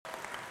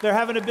They're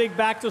having a big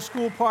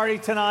back-to-school party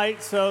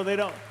tonight, so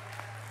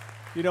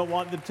you don't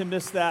want them to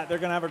miss that. They're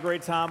going to have a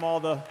great time. All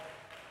the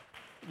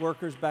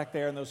workers back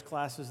there in those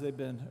classes, they've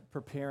been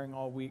preparing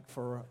all week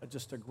for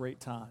just a great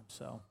time.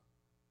 So,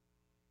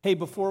 hey,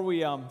 before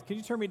we, can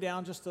you turn me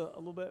down just a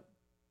little bit?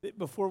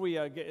 Before we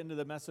get into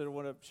the message, I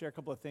want to share a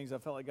couple of things I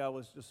felt like God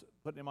was just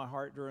putting in my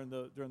heart during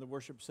the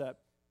worship set.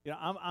 You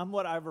know, I'm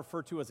what I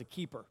refer to as a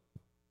keeper.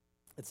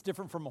 It's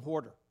different from a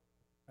hoarder,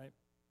 right?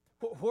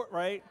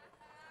 Right?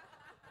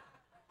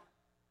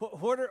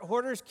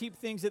 Hoarders keep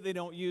things that they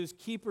don't use.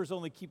 Keepers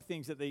only keep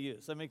things that they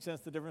use. That makes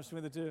sense, the difference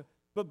between the two?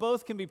 But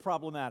both can be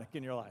problematic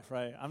in your life,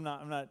 right? I'm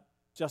not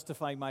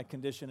justifying my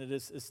condition. It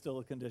is still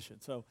a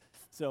condition. So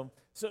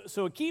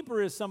a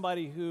keeper is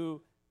somebody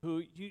who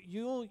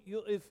you'll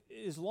if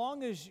as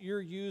long as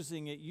you're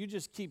using it, you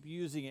just keep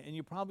using it, and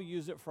you probably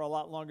use it for a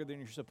lot longer than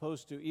you're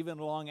supposed to, even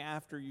long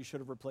after you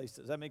should have replaced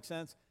it. Does that make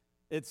sense?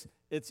 It's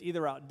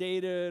either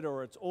outdated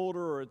or it's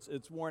older or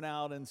it's worn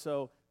out, and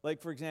so. Like,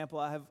 for example,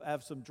 I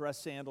have some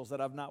dress sandals that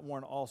I've not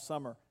worn all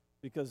summer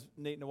because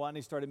Nate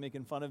Nawatney started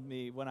making fun of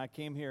me when I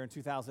came here in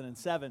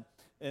 2007,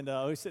 and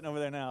he's sitting over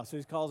there now, so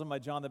he calls them my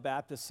John the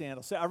Baptist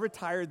sandals. So I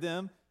retired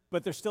them,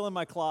 but they're still in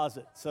my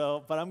closet.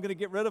 But I'm going to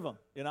get rid of them.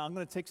 You know, I'm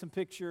going to take some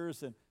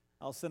pictures, and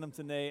I'll send them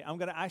to Nate.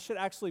 I should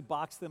actually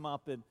box them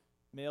up and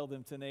mail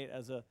them to Nate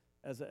as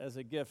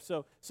a gift.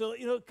 So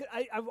you know,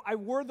 I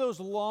wore those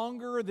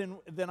longer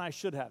than I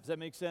should have. Does that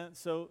make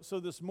sense? So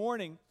this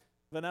morning,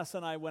 Vanessa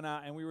and I went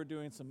out and we were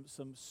doing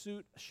some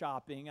suit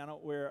shopping. I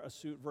don't wear a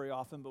suit very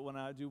often, but when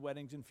I do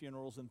weddings and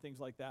funerals and things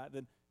like that,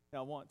 then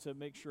I want to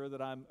make sure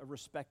that I'm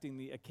respecting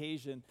the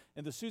occasion.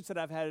 And the suits that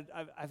I've had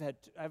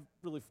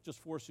really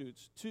just 4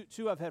 suits.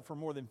 Two I've had for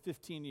more than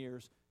 15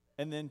 years.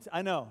 And then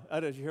I know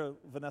you hear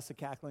Vanessa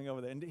cackling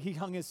over there, and he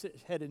hung his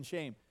head in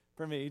shame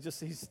for me.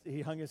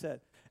 He hung his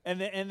head.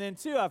 And then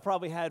 2 I've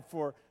probably had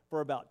for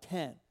about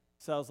 10.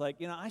 So I was like,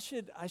 you know, I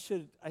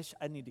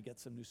need to get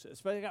some new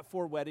suits. But I got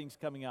 4 weddings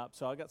coming up,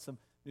 so I got some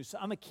new suits.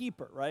 I'm a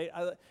keeper, right?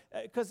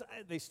 Because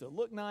they still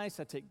look nice.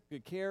 I take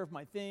good care of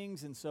my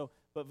things, and so.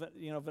 But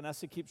you know,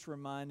 Vanessa keeps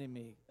reminding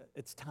me,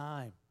 it's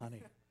time,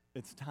 honey,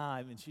 it's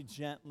time, and she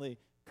gently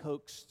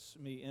coaxes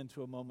me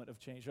into a moment of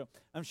change. So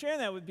I'm sharing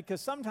that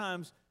because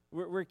sometimes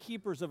we're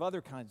keepers of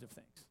other kinds of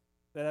things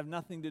that have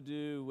nothing to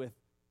do with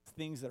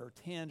things that are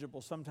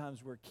tangible.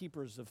 Sometimes we're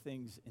keepers of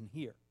things in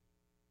here.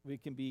 We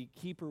can be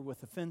keeper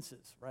with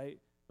offenses, right?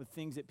 With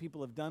things that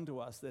people have done to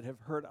us that have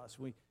hurt us.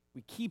 We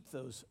keep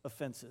those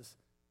offenses.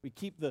 We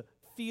keep the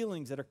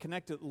feelings that are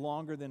connected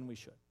longer than we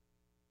should.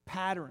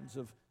 Patterns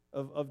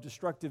of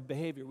destructive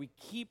behavior. We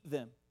keep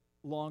them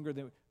longer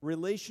than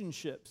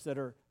relationships that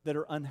are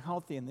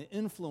unhealthy, and the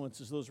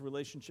influences those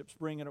relationships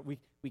bring in.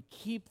 We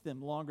keep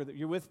them longer.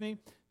 You're with me?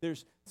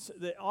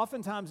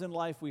 Oftentimes in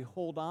life we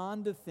hold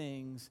on to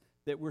things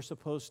that we're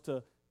supposed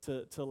to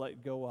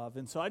let go of.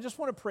 And so I just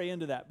want to pray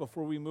into that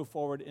before we move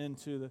forward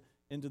into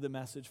the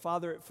message.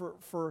 Father,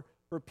 for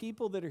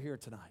people that are here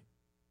tonight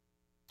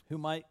who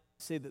might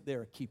say that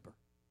they're a keeper,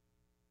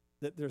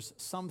 that there's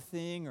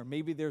something, or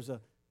maybe there's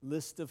a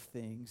list of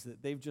things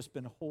that they've just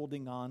been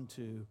holding on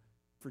to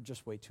for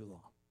just way too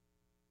long.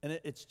 And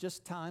it's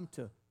just time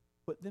to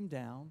put them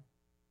down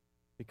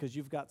because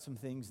you've got some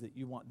things that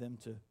you want them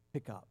to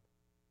pick up.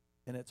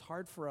 And it's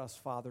hard for us,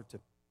 Father, to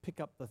pick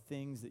up the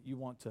things that you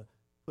want to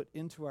put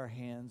into our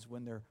hands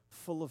when they're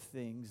full of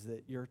things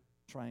that you're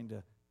trying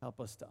to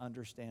help us to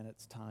understand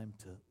it's time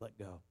to let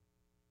go.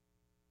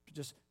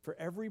 Just for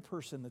every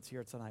person that's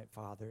here tonight,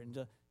 Father,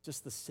 and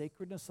just the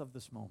sacredness of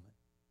this moment,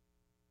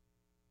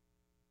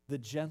 the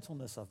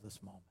gentleness of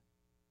this moment,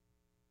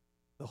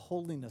 the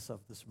holiness of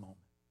this moment.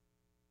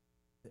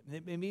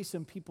 Maybe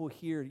some people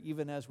here,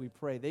 even as we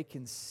pray, they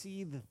can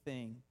see the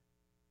thing.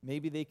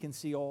 Maybe they can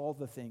see all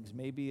the things.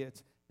 Maybe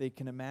they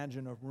can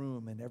imagine a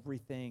room and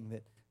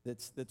everything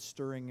that's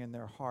stirring in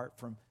their heart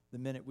from the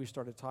minute we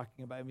started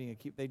talking about being a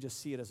keeper. They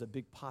just see it as a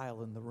big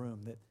pile in the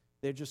room, that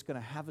they're just going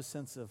to have a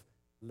sense of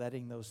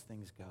letting those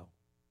things go.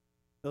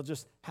 They'll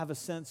just have a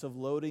sense of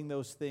loading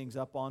those things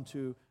up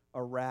onto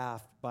a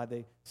raft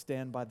they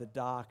stand by the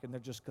dock, and they're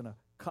just going to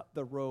cut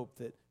the rope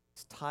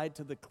that's tied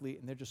to the cleat,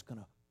 and they're just going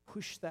to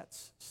push that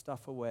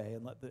stuff away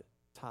and let the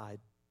tide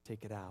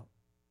take it out.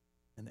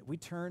 And that we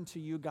turn to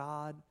you,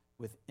 God,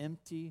 with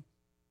empty,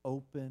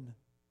 open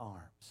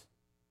arms.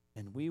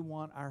 And we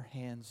want our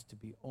hands to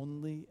be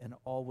only and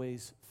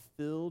always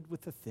filled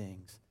with the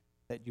things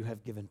that you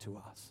have given to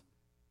us.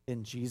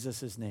 In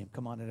Jesus' name.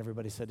 Come on, and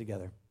everybody said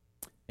together,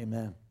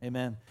 amen.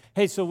 Amen.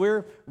 Hey, so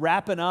we're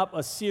wrapping up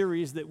a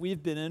series that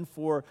we've been in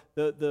for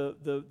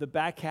the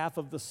back half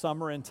of the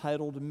summer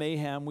entitled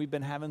Mayhem. We've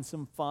been having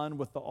some fun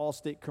with the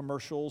Allstate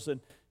commercials, and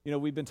you know,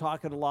 we've been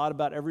talking a lot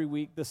about every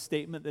week the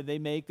statement that they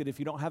make that if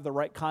you don't have the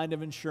right kind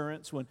of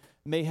insurance, when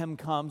mayhem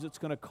comes, it's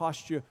going to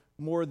cost you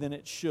more than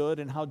it should,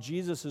 and how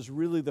Jesus is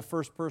really the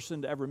first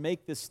person to ever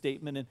make this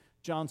statement in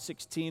John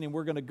 16, and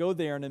we're going to go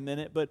there in a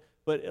minute. But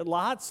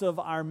lots of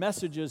our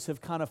messages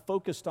have kind of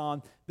focused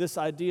on this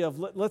idea of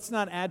let's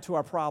not add to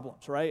our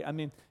problems, right? I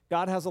mean,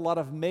 God has a lot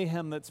of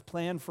mayhem that's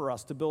planned for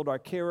us to build our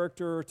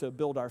character, to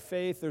build our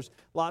faith. There's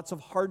lots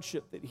of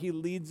hardship that he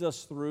leads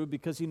us through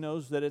because he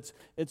knows that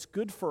it's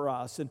good for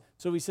us. And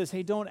so he says,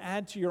 hey, don't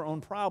add to your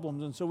own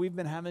problems. And so we've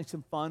been having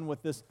some fun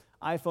with this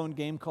iPhone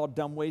game called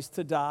Dumb Ways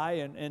to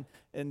Die.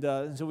 And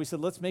so we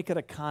said, let's make it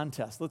a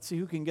contest. Let's see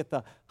who can get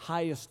the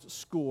highest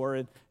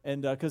score.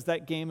 And because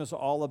that game is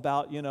all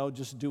about,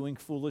 just doing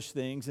foolish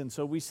things. And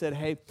so we said,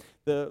 hey,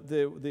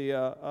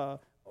 the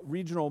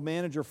regional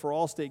manager for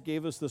Allstate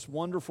gave us this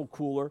wonderful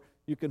cooler.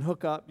 You can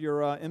hook up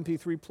your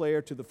MP3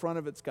 player to the front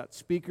of it. It's got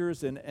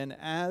speakers, and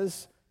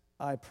as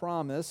I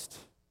promised,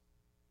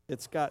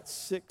 it's got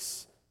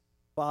 6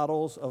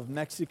 bottles of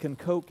Mexican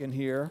Coke in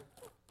here.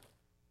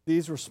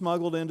 These were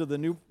smuggled into the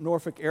New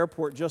Norfolk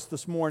airport just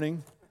this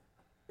morning.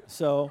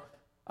 So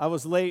I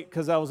was late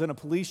because I was in a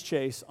police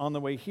chase on the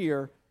way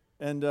here.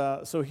 And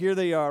so here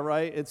they are,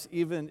 right? It's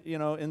even,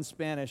 in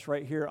Spanish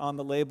right here on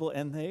the label,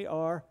 and they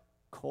are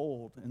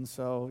cold. And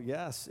so,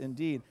 yes,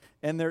 indeed.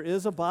 And there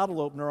is a bottle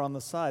opener on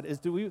the side.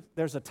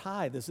 There's a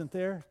tithe, isn't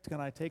there?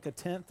 Can I take a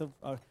tenth of,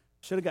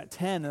 should have got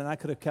 10, and I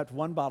could have kept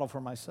 1 bottle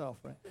for myself,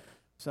 right?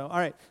 So, all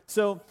right.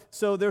 So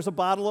there's a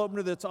bottle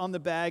opener that's on the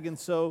bag, and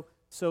so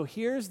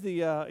here's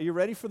the, are you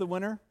ready for the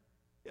winner?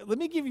 Let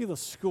me give you the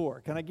score.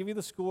 Can I give you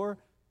the score?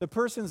 The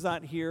person's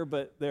not here,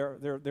 but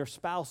their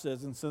spouse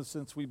is, and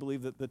since we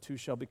believe that the two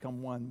shall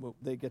become one,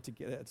 they get to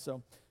get it.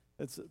 So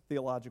it's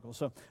theological.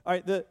 So, all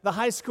right, the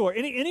high score.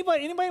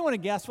 Anybody want to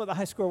guess what the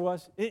high score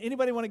was?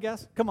 Anybody want to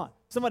guess? Come on,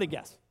 somebody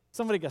guess.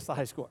 Somebody guess the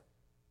high score.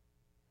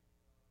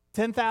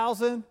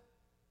 10,000?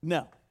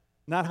 No,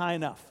 not high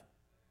enough.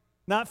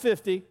 Not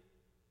 50.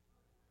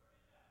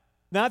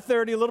 Not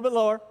 30, a little bit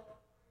lower.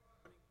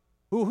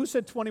 Who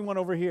said 21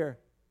 over here?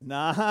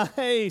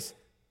 Nice.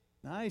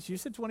 Nice. You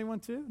said 21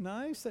 too?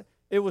 Nice.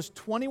 It was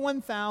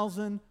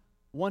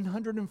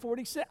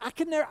 21,146. I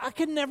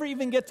could never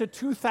even get to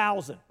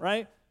 2,000,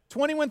 right?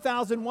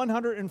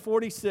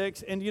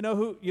 21,146. And you know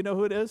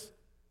who it is?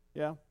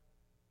 Yeah.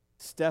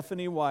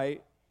 Stephanie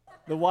White,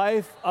 the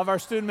wife of our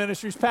student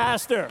ministries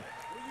pastor.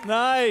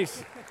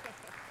 Nice.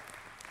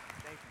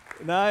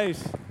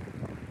 Nice.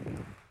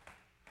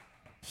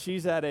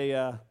 She's at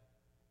a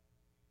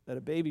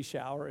baby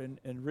shower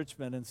in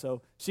Richmond, and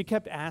so she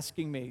kept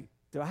asking me,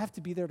 do I have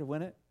to be there to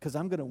win it? Because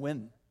I'm going to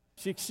win.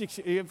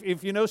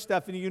 If you know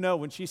Stephanie,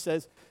 when she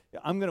says,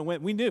 I'm going to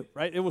win, we knew,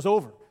 right? It was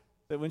over.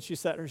 That when she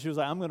sat her, she was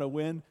like, I'm going to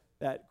win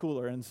that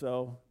cooler. And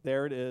so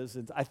there it is.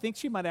 And I think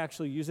she might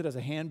actually use it as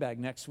a handbag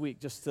next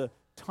week just to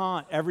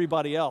taunt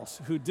everybody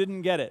else who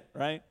didn't get it,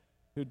 right?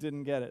 Who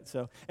didn't get it.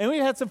 So, and we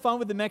had some fun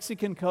with the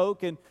Mexican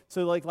Coke. And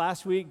so like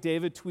last week,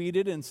 David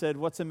tweeted and said,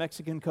 what's a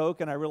Mexican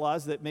Coke? And I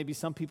realized that maybe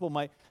some people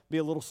might be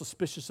a little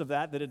suspicious of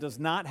that it does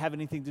not have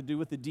anything to do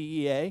with the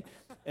DEA.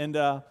 And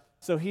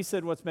so he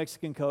said, what's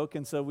Mexican Coke?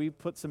 And so we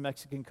put some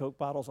Mexican Coke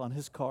bottles on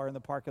his car in the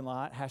parking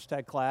lot,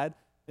 #clad,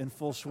 in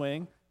full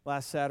swing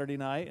last Saturday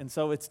night. And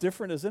so it's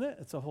different, isn't it?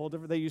 It's a whole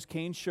different, they use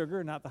cane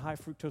sugar, not the high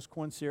fructose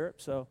corn syrup.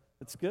 So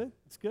it's good.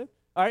 It's good.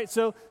 All right.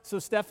 So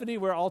Stephanie,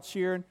 we're all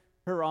cheering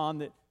her on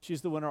that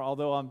she's the winner,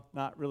 although I'm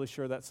not really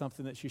sure that's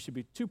something that she should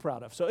be too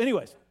proud of. So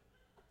anyways,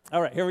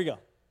 all right, here we go.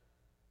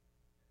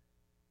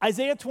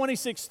 Isaiah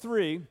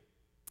 26:3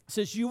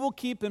 says, you will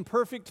keep in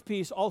perfect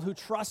peace all who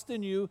trust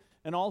in you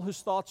and all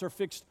whose thoughts are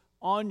fixed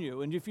on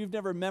you. And if you've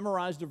never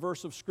memorized a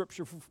verse of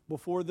Scripture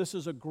before, this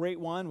is a great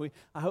one.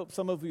 I hope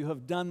some of you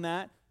have done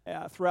that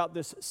throughout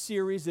this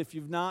series. If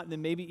you've not,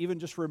 then maybe even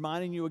just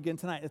reminding you again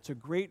tonight. It's a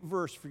great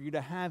verse for you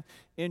to have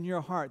in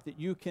your heart that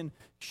you can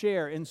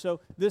share. And so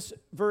this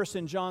verse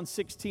in John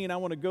 16, I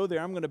want to go there.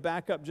 I'm going to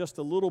back up just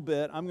a little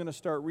bit. I'm going to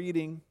start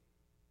reading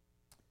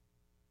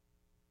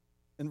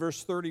in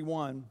verse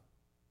 31.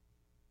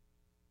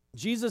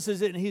 Jesus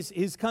is in,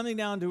 he's coming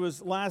down to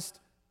his last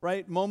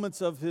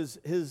moments of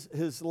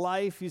his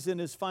life. He's in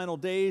his final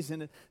days,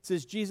 and it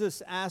says,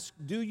 Jesus asked,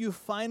 do you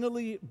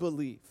finally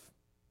believe?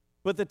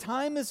 But the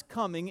time is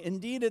coming,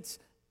 indeed it's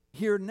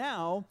here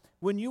now,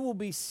 when you will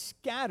be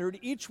scattered,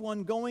 each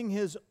one going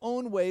his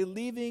own way,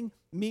 leaving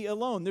me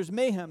alone. There's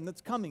mayhem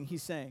that's coming,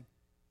 he's saying.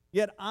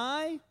 Yet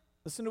I,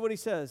 listen to what he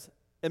says,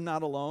 am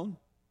not alone,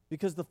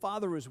 because the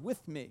Father is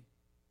with me.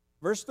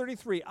 Verse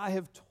 33, I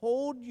have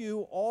told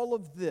you all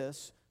of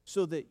this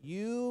so that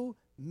you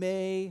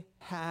may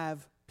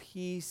have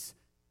peace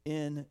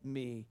in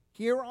me.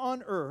 Here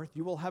on earth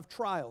you will have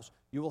trials,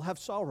 you will have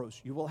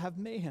sorrows, you will have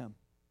mayhem.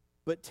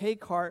 But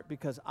take heart,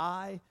 because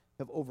I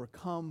have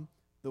overcome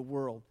the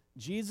world.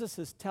 Jesus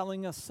is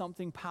telling us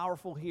something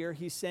powerful here.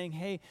 He's saying,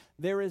 hey,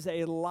 there is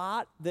a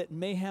lot that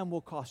mayhem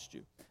will cost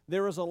you.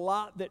 There is a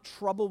lot that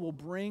trouble will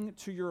bring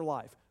to your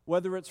life,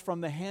 whether it's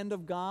from the hand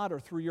of God or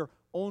through your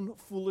own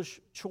foolish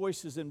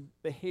choices and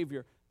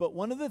behavior. But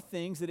one of the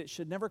things that it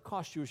should never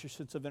cost you is your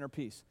sense of inner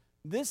peace.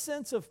 this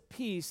sense of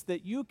peace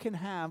that you can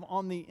have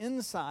on the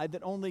inside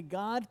that only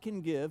God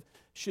can give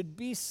should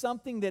be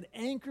something that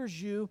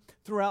anchors you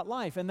throughout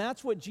life. And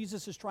that's what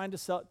Jesus is trying to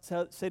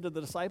say to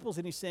the disciples,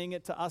 and he's saying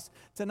it to us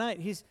tonight.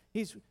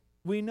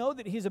 We know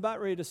that he's about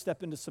ready to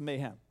step into some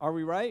mayhem. Are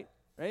we right?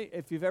 Right?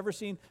 If you've ever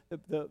seen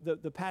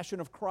the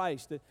Passion of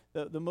Christ,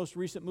 the most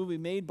recent movie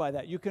made by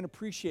that, you can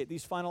appreciate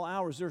these final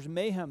hours. There's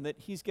mayhem that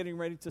he's getting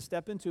ready to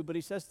step into, but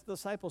he says to the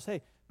disciples,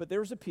 hey, but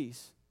there's a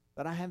peace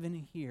that I have in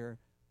here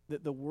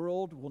that the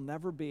world will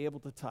never be able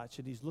to touch.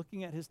 And he's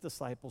looking at his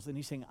disciples and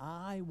he's saying,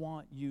 I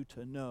want you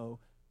to know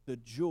the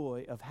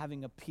joy of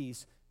having a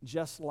peace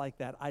just like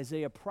that.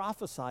 Isaiah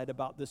prophesied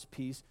about this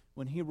peace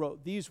when he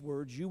wrote these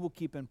words, you will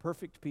keep in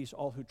perfect peace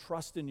all who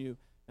trust in you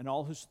and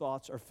all whose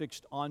thoughts are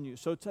fixed on you.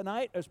 So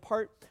tonight, as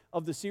part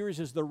of the series,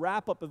 is the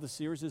wrap-up of the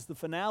series, is the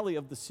finale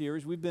of the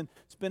series. We've been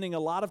spending a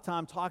lot of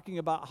time talking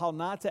about how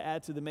not to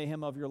add to the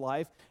mayhem of your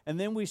life. And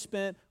then we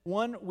spent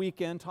one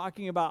weekend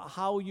talking about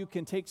how you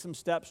can take some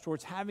steps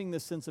towards having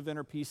this sense of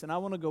inner peace. And I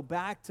want to go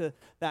back to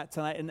that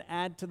tonight and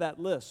add to that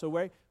list.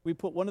 So we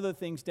put one of the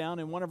things down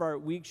in one of our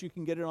weeks. You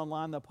can get it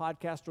online. The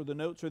podcast or the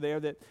notes are there.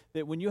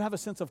 That when you have a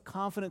sense of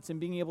confidence in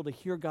being able to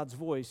hear God's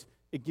voice,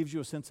 it gives you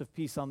a sense of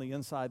peace on the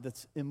inside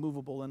that's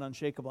immovable and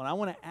unshakable. And I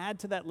want to add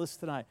to that list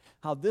tonight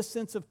how this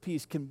sense of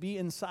peace can be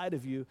inside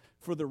of you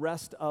for the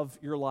rest of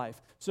your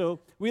life.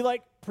 So we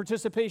like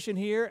participation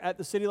here at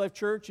the City Life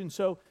Church, and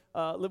so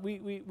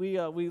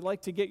we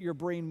like to get your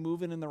brain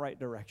moving in the right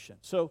direction.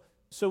 So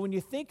when you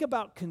think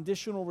about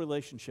conditional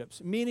relationships,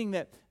 meaning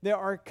that there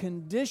are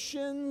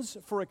conditions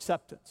for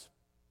acceptance,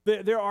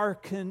 there are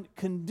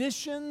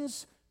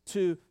conditions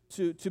to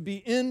be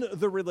in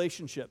the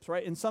relationships,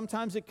 right? And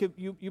sometimes it could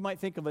you might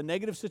think of a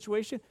negative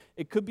situation.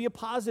 It could be a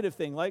positive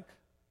thing, like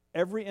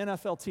every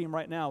NFL team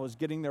right now is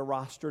getting their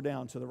roster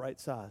down to the right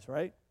size,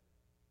 right?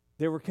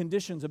 There were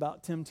conditions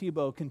about Tim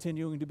Tebow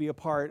continuing to be a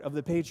part of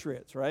the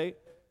Patriots, right?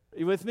 Are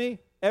you with me?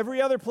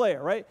 Every other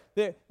player, right?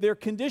 There are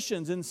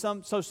conditions, and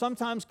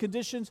sometimes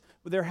conditions,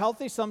 they're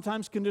healthy,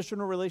 sometimes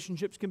conditional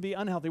relationships can be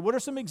unhealthy. What are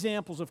some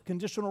examples of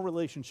conditional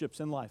relationships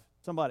in life?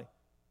 Somebody?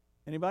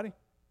 Anybody?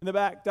 In the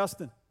back,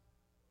 Dustin.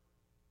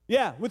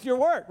 Yeah, with your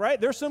work,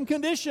 right? There's some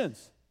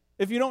conditions.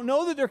 If you don't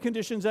know that there are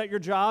conditions at your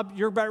job,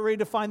 you're about ready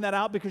to find that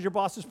out because your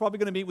boss is probably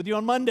going to meet with you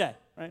on Monday,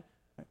 right?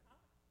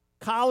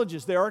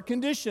 Colleges, there are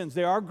conditions,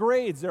 there are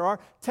grades, there are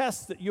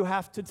tests that you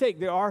have to take.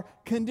 There are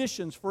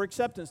conditions for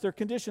acceptance. There are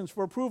conditions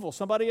for approval.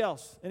 Somebody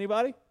else?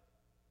 Anybody?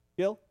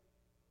 Gil?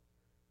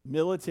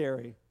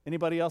 Military.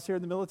 Anybody else here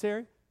in the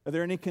military? Are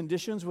there any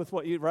conditions with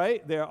what you,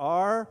 right? There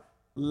are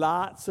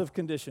lots of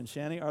conditions.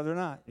 Shani, are there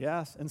not?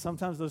 Yes, and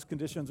sometimes those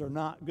conditions are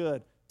not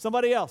good.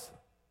 Somebody else?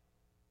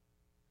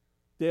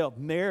 Dale,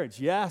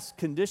 marriage, yes,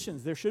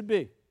 conditions, there should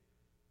be.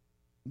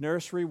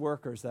 Nursery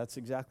workers, that's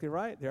exactly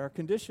right. There are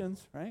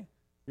conditions, right?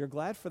 You're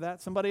glad for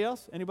that. Somebody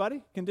else?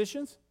 Anybody?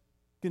 Conditions?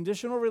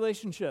 Conditional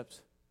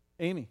relationships.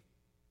 Amy.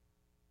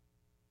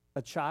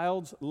 A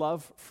child's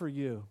love for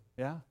you.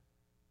 Yeah?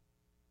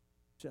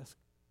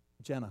 Jessica.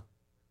 Jenna.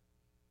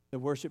 The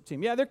worship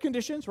team. Yeah, they're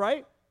conditions,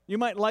 right? You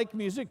might like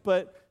music,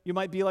 but you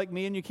might be like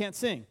me and you can't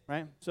sing,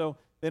 right? So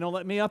they don't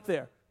let me up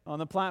there on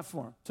the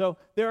platform. So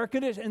there are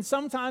conditions. And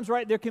sometimes,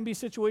 right, there can be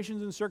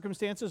situations and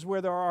circumstances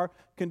where there are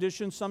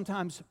conditions.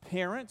 Sometimes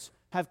parents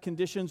have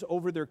conditions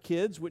over their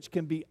kids, which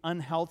can be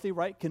unhealthy,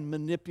 right? Can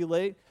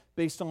manipulate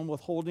based on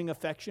withholding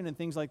affection and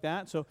things like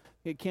that. So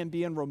it can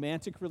be in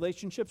romantic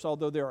relationships.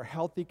 Although there are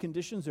healthy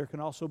conditions, there can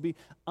also be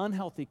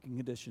unhealthy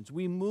conditions.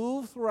 We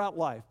move throughout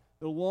life.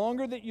 The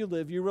longer that you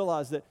live, you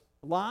realize that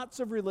lots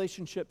of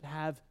relationships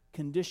have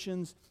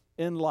conditions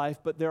in life,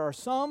 but there are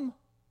some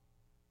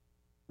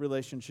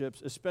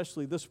relationships,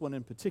 especially this one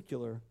in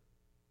particular,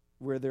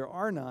 where there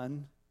are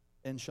none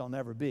and shall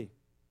never be.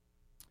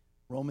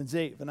 Romans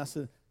 8,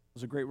 Vanessa,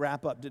 was a great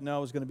wrap-up. Didn't know I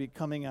was going to be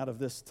coming out of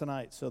this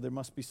tonight, so there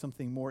must be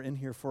something more in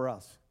here for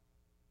us.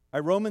 All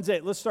right, Romans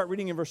 8, let's start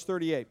reading in verse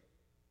 38.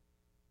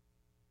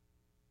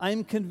 I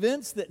am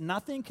convinced that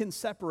nothing can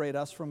separate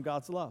us from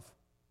God's love.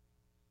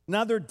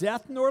 Neither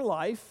death nor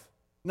life,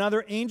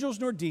 neither angels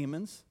nor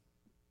demons,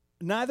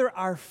 neither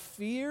our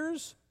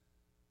fears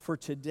for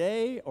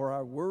today or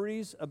our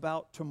worries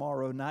about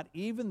tomorrow, not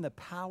even the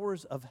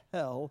powers of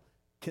hell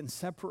can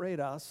separate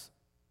us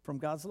from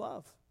God's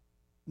love.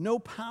 No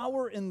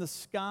power in the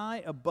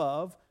sky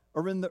above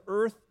or in the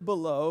earth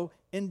below,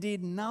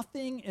 indeed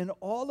nothing in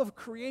all of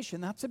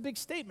creation. That's a big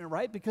statement,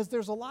 right? Because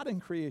there's a lot in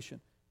creation.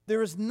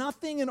 There is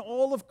nothing in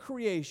all of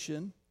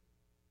creation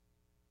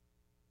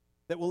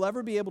that will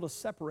ever be able to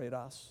separate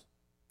us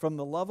from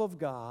the love of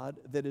God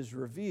that is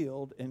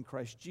revealed in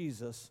Christ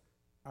Jesus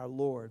our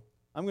Lord.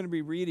 I'm going to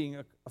be reading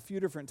a few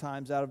different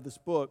times out of this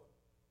book.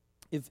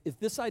 If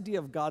this idea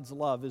of God's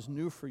love is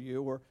new for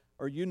you,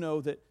 or you know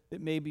that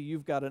maybe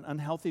you've got an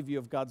unhealthy view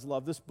of God's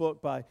love, this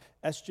book by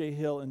S.J.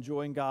 Hill,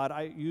 Enjoying God,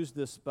 I used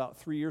this about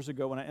 3 years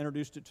ago when I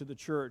introduced it to the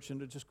church,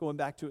 and just going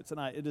back to it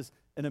tonight, it is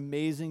an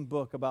amazing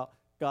book about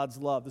God's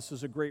love. This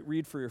is a great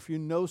read for you. If you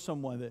know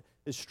someone that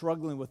is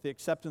struggling with the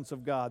acceptance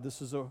of God,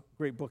 this is a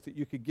great book that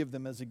you could give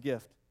them as a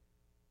gift.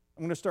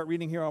 I'm going to start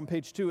reading here on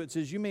page 2. It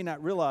says, "You may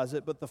not realize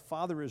it, but the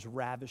Father is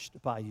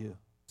ravished by you."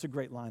 It's a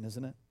great line,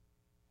 isn't it?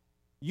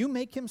 You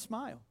make him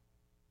smile.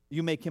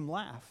 You make him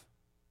laugh.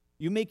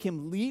 You make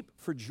him leap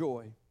for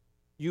joy.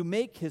 You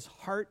make his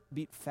heart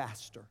beat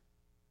faster.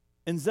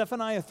 In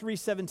Zephaniah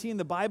 3:17,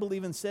 the Bible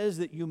even says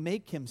that you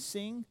make him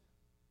sing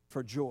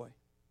for joy.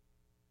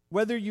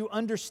 Whether you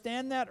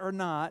understand that or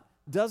not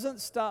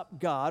doesn't stop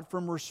God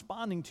from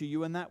responding to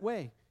you in that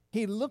way.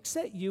 He looks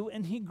at you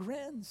and he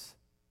grins.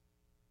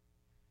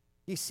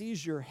 He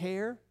sees your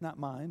hair, not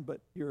mine,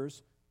 but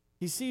yours.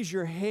 He sees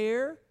your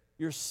hair,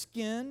 your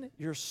skin,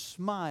 your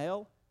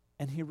smile,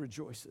 and he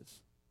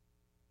rejoices.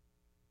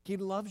 He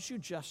loves you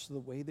just the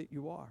way that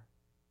you are.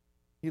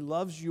 He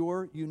loves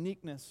your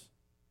uniqueness.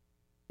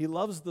 He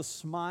loves the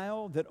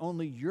smile that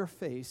only your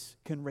face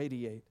can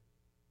radiate.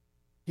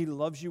 He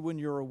loves you when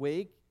you're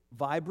awake,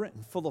 vibrant,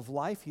 and full of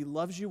life. He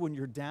loves you when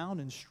you're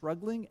down and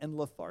struggling and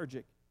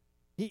lethargic.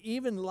 He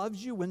even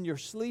loves you when you're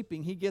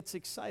sleeping. He gets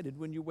excited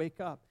when you wake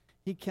up.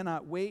 He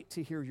cannot wait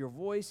to hear your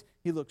voice.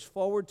 He looks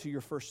forward to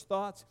your first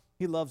thoughts.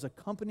 He loves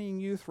accompanying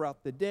you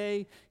throughout the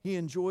day. He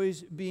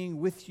enjoys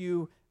being with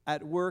you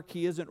at work.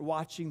 He isn't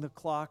watching the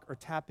clock or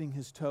tapping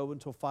his toe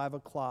until 5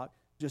 o'clock.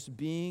 Just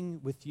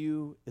being with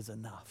you is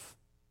enough.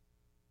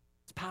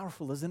 It's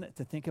powerful, isn't it,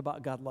 to think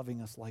about God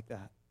loving us like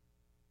that?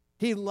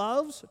 He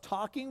loves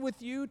talking with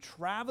you,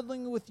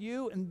 traveling with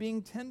you, and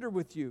being tender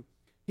with you.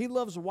 He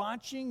loves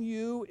watching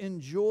you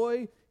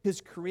enjoy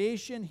his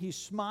creation. He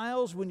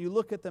smiles when you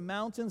look at the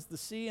mountains, the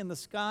sea, and the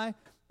sky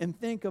and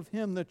think of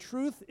him. The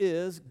truth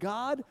is,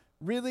 God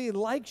really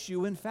likes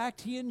you. In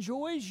fact, he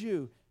enjoys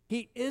you.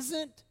 He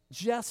isn't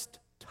just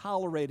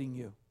tolerating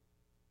you.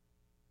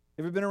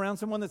 Ever been around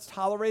someone that's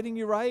tolerating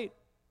you, right?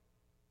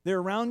 They're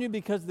around you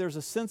because there's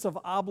a sense of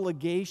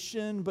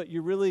obligation, but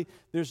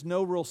there's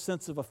no real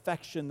sense of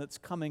affection that's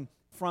coming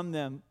from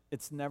them.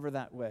 It's never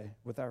that way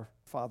with our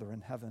Father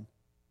in heaven.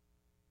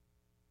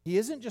 He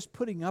isn't just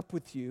putting up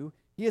with you.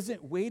 He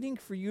isn't waiting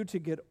for you to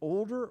get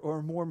older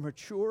or more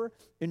mature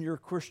in your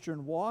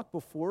Christian walk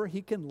before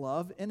he can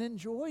love and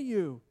enjoy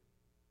you.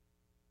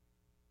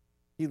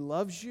 He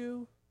loves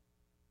you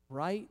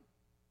right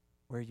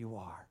where you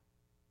are.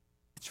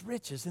 It's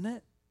rich, isn't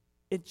it?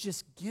 It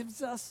just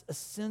gives us a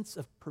sense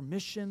of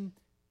permission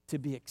to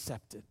be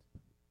accepted.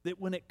 That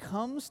when it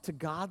comes to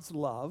God's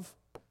love,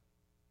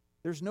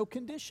 there's no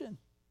condition.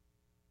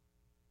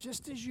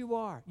 Just as you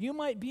are. You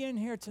might be in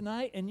here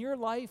tonight and your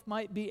life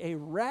might be a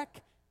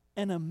wreck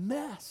and a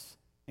mess.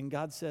 And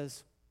God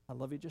says, I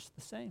love you just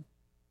the same.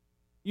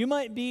 You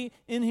might be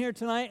in here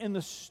tonight and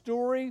the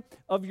story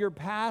of your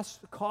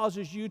past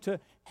causes you to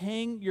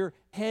hang your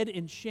head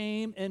in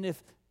shame. And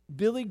if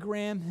Billy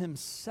Graham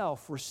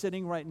himself were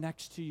sitting right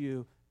next to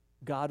you,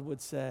 God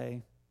would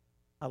say,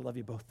 I love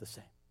you both the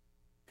same.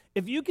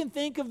 If you can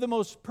think of the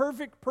most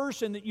perfect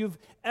person that you've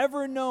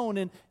ever known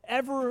and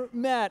ever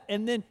met,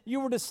 and then you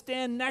were to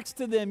stand next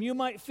to them, you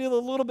might feel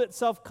a little bit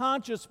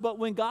self-conscious, but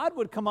when God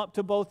would come up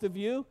to both of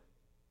you,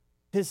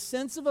 his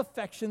sense of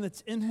affection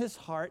that's in his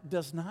heart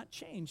does not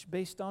change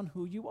based on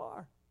who you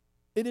are.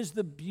 It is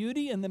the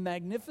beauty and the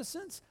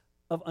magnificence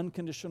of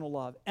unconditional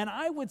love. And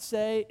I would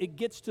say it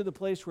gets to the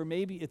place where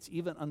maybe it's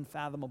even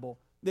unfathomable,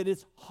 that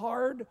it's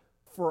hard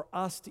for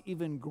us to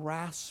even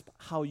grasp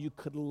how you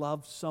could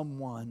love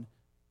someone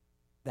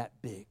that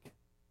big.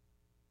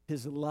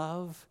 His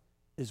love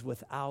is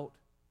without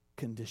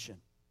condition.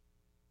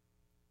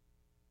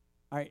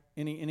 All right,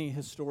 any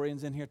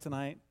historians in here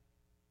tonight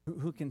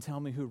who can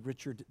tell me who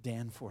Richard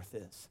Danforth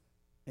is?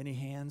 Any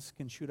hands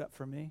can shoot up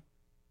for me?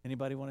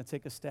 Anybody want to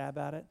take a stab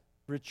at it?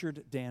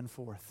 Richard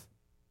Danforth.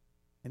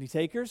 Any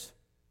takers?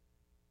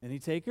 Any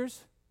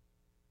takers?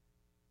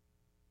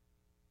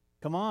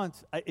 Come on,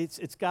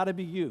 it's got to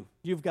be you.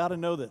 You've got to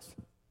know this.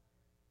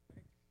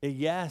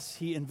 Yes,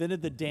 he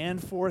invented the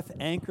Danforth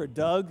anchor.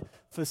 Doug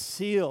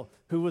Facile,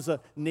 who was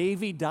a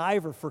Navy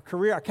diver for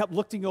career. I kept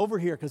looking over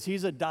here because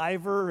he's a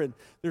diver and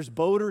there's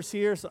boaters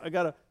here. So I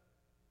got a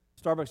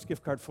Starbucks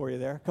gift card for you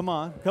there. Come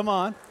on, come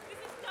on.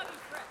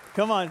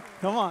 Come on,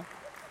 come on.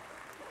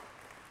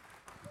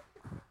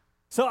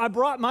 So I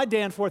brought my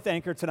Danforth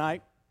anchor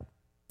tonight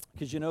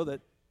because you know that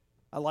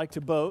I like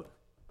to boat.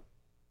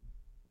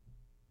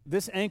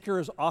 This anchor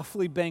is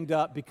awfully banged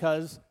up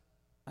because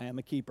I am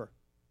a keeper.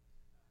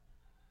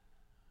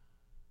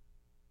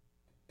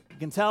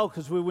 You can tell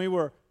because we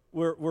were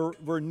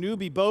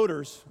newbie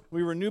boaters.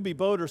 We were newbie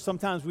boaters.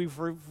 Sometimes we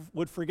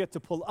would forget to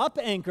pull up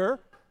anchor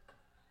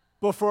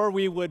before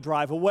we would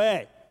drive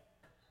away,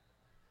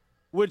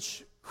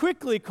 which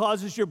quickly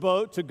causes your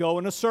boat to go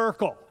in a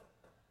circle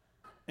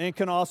and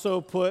can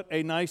also put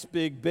a nice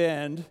big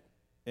bend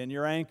in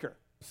your anchor.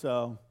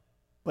 So,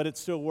 but it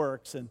still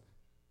works, and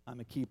I'm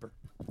a keeper.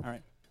 All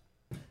right.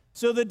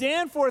 So the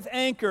Danforth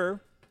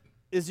anchor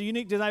is a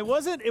unique design.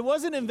 It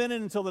wasn't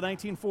invented until the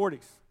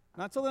 1940s.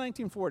 Not till the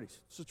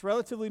 1940s. So it's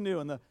relatively new.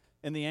 In the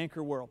in the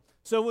anchor world.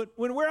 So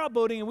when we're out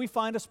boating and we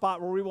find a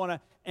spot where we want to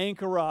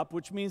anchor up,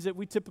 which means that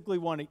we typically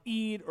want to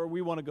eat or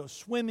we want to go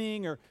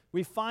swimming, or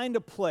we find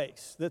a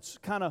place that's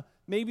kind of,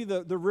 maybe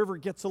the river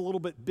gets a little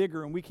bit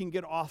bigger and we can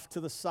get off to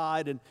the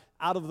side and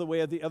out of the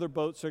way of the other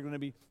boats that are going to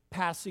be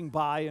passing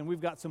by. And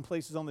we've got some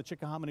places on the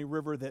Chickahominy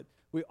River that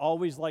we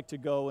always like to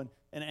go and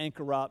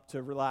anchor up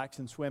to relax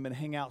and swim and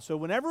hang out. So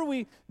whenever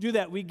we do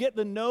that, we get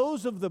the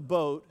nose of the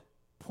boat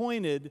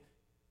pointed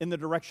in the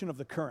direction of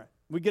the current.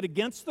 We get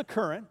against the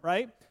current,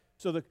 right?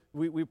 So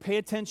we pay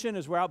attention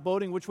as we're out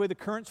boating which way the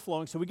current's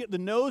flowing. So we get the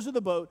nose of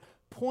the boat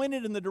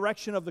pointed in the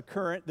direction of the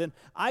current. Then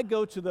I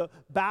go to the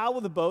bow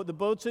of the boat. The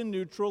boat's in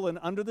neutral, and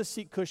under the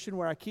seat cushion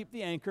where I keep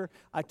the anchor,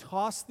 I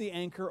toss the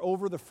anchor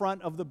over the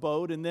front of the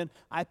boat, and then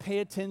I pay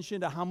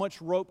attention to how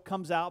much rope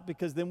comes out,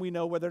 because then we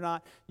know whether or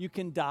not you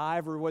can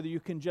dive or whether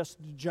you can just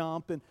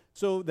jump. And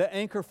so the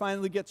anchor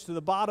finally gets to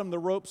the bottom, the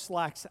rope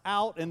slacks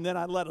out, and then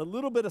I let a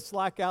little bit of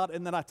slack out,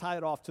 and then I tie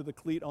it off to the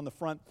cleat on the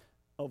front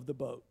of the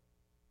boat.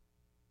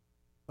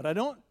 But I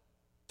don't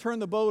turn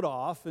the boat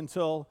off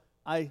until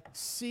I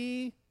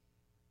see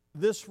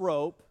this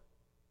rope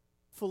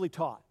fully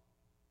taut,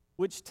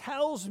 which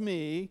tells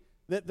me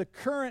that the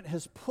current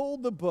has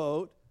pulled the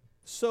boat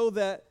so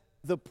that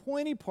the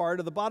pointy part,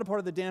 or the bottom part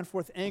of the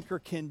Danforth anchor,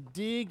 can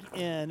dig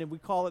in, and we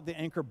call it the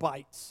anchor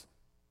bites.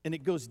 And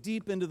it goes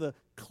deep into the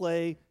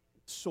clay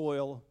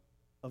soil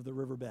of the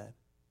riverbed.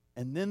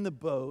 And then the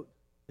boat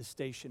is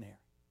stationary.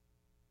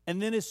 And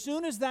then as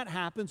soon as that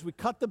happens, we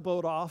cut the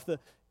boat off, the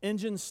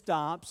engine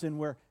stops, and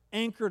we're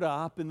anchored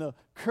up, and the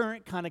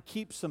current kind of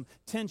keeps some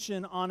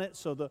tension on it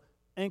so the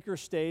anchor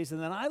stays.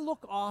 And then I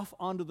look off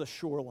onto the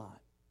shoreline,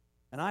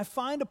 and I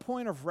find a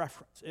point of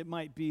reference. It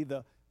might be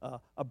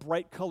a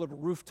bright-colored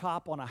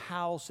rooftop on a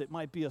house. It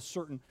might be a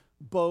certain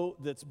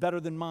boat that's better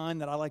than mine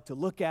that I like to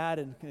look at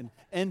and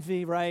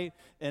envy, right?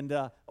 And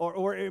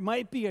or it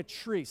might be a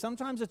tree.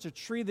 Sometimes it's a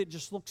tree that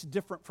just looks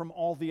different from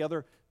all the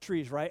other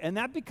trees, right? And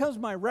that becomes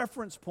my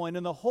reference point.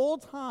 And the whole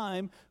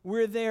time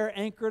we're there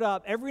anchored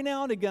up, every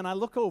now and again I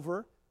look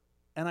over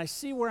and I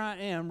see where I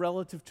am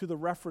relative to the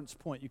reference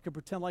point. You could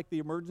pretend like the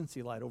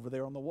emergency light over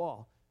there on the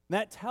wall. And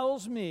that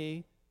tells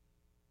me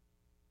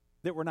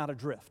that we're not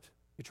adrift.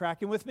 You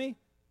tracking with me?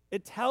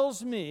 It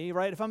tells me,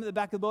 right, if I'm at the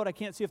back of the boat, I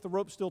can't see if the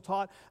rope's still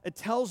taut. It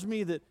tells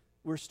me that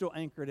we're still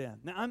anchored in.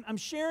 Now, I'm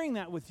sharing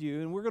that with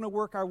you, and we're going to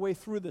work our way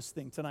through this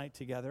thing tonight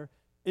together,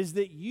 is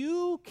that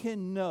you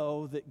can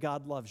know that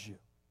God loves you.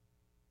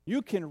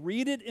 You can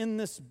read it in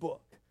this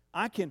book.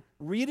 I can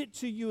read it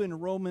to you in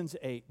Romans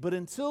 8, but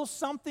until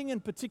something in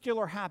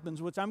particular happens,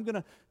 which I'm going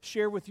to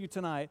share with you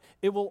tonight,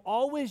 it will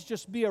always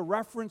just be a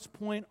reference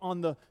point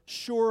on the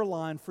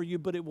shoreline for you,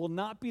 but it will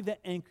not be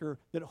the anchor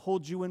that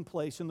holds you in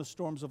place in the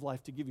storms of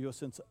life to give you a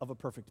sense of a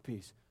perfect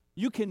peace.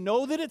 You can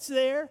know that it's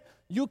there,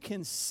 you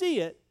can see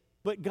it,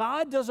 but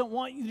God doesn't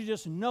want you to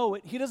just know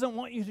it. He doesn't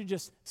want you to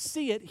just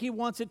see it. He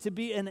wants it to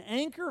be an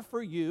anchor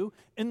for you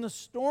in the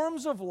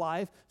storms of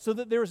life so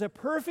that there's a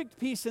perfect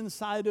peace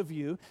inside of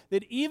you,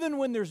 that even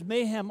when there's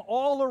mayhem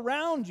all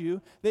around you,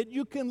 that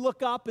you can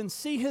look up and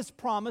see His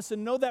promise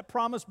and know that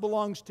promise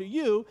belongs to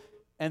you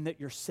and that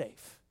you're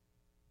safe.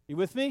 You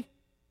with me?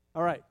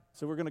 All right,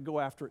 so we're going to go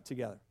after it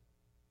together.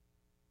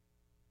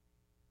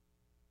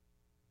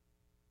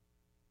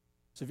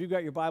 So if you've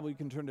got your Bible, you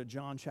can turn to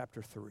John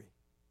chapter 3.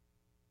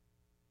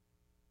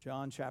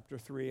 John chapter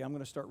 3. I'm going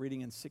to start reading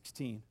in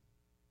 16.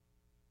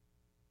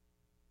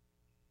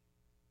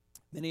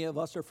 Many of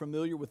us are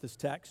familiar with this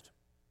text.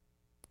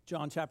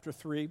 John chapter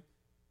 3,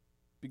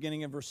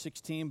 beginning in verse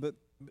 16,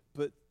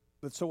 but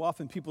so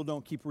often people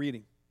don't keep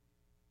reading.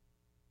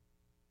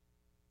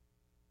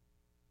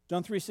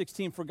 John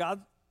 3:16, for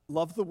God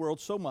loved the world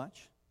so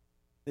much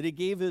that He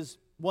gave His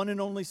one and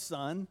only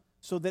Son,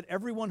 so that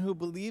everyone who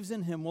believes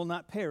in Him will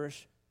not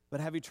perish, but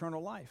have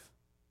eternal life.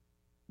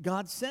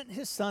 God sent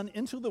His Son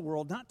into the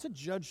world, not to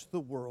judge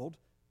the world,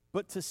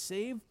 but to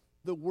save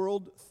the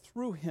world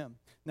through Him.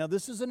 Now,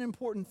 this is an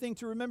important thing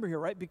to remember here,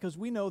 right? Because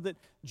we know that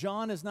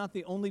John is not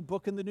the only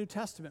book in the New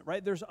Testament,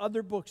 right? There's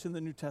other books in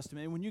the New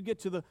Testament. And when you get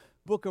to the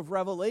book of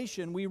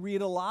Revelation, we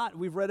read a lot.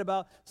 We've read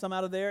about some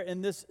out of there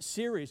in this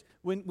series.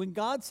 When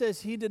God says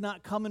He did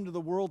not come into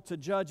the world to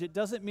judge, it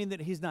doesn't mean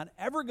that He's not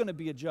ever going to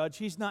be a judge.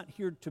 He's not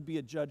here to be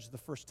a judge the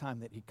first time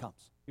that He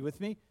comes. You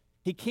with me?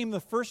 He came the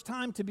first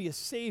time to be a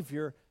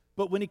Savior,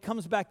 but when He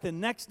comes back the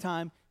next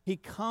time, He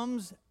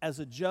comes as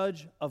a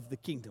judge of the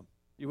kingdom.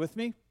 You with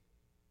me?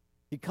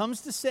 He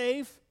comes to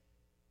save,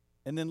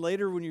 and then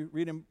later when you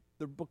read in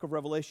the book of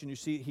Revelation, you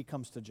see He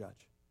comes to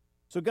judge.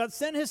 So God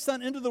sent His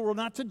Son into the world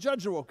not to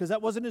judge the world, because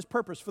that wasn't His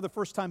purpose for the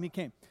first time He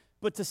came,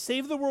 but to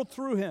save the world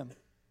through Him.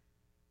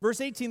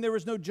 Verse 18, there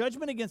is no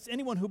judgment against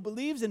anyone who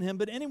believes in Him,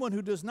 but anyone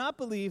who does not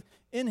believe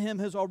in Him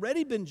has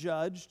already been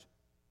judged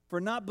for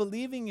not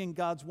believing in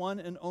God's one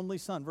and only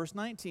Son. Verse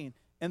 19,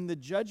 and the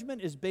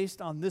judgment is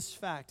based on this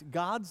fact: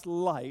 God's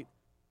light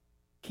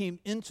came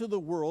into the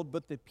world,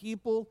 but the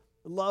people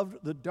loved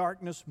the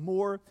darkness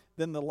more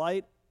than the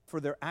light, for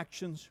their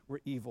actions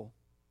were evil.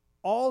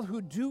 All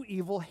who do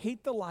evil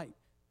hate the light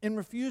and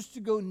refuse to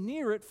go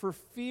near it for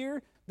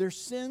fear their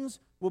sins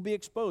will be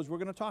exposed. We're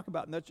going to talk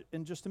about that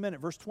in just a minute.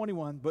 Verse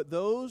 21, but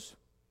those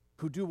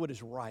who do what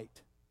is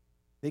right,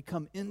 they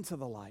come into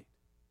the light,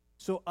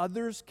 so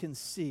others can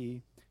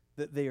see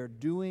that they are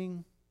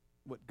doing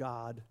what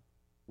God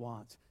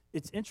wants.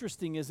 It's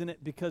interesting, isn't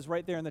it? Because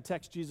right there in the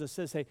text, Jesus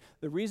says, hey,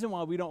 the reason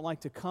why we don't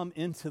like to come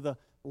into the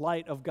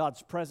light of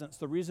God's presence,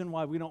 the reason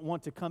why we don't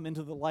want to come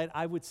into the light,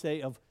 I would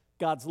say, of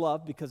God's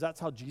love, because that's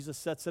how Jesus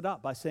sets it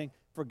up, by saying,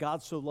 for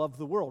God so loved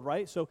the world,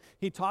 right? So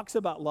he talks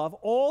about love,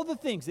 all the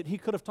things that he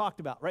could have talked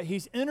about, right?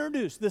 He's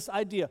introduced this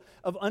idea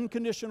of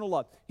unconditional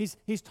love.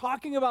 He's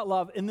talking about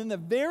love, and then the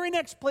very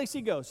next place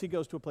he goes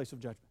to a place of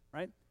judgment,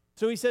 right?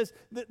 So he says,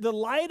 the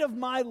light of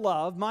my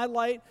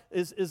light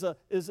is a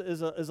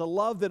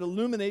love that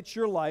illuminates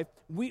your life.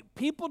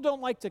 People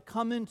don't like to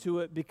come into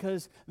it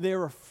because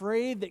they're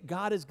afraid that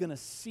God is going to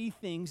see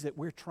things that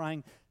we're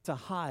trying to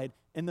hide.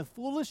 And the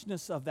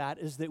foolishness of that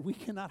is that we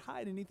cannot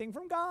hide anything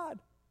from God,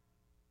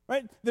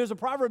 right? There's a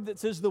proverb that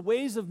says, the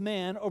ways of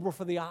man are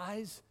before the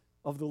eyes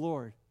of the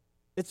Lord.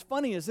 It's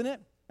funny, isn't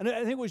it? And I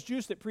think it was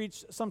Juice that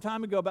preached some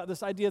time ago about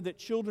this idea that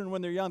children,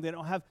 when they're young, they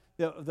don't have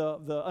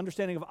the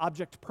understanding of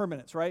object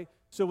permanence, right?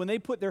 So when they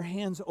put their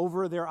hands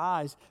over their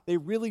eyes, they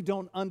really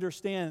don't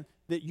understand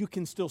that you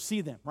can still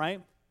see them,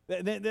 right?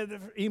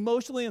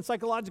 Emotionally and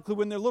psychologically,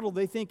 when they're little,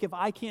 they think if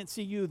I can't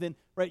see you, then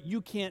right,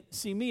 you can't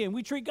see me. And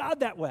we treat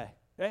God that way,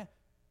 okay?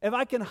 If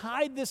I can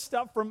hide this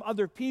stuff from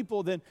other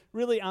people, then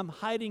really I'm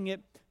hiding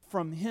it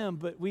from Him,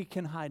 but we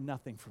can hide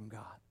nothing from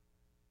God.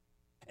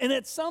 And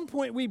at some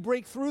point, we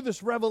break through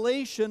this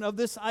revelation of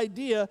this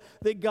idea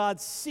that God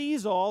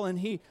sees all and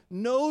He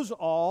knows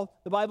all.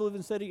 The Bible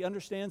even said He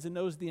understands and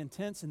knows the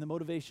intents and the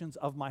motivations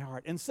of my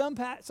heart. And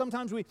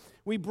sometimes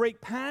we break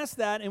past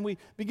that and we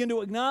begin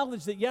to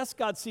acknowledge that, yes,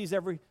 God sees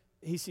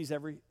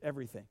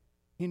everything.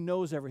 He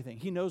knows everything.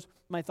 He knows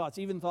my thoughts,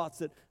 even thoughts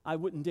that I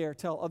wouldn't dare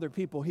tell other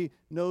people. He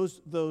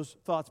knows those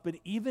thoughts. But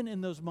even in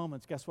those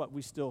moments, guess what?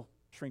 We still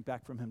shrink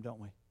back from Him, don't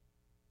we?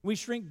 We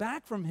shrink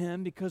back from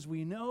Him because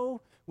we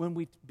know when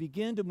we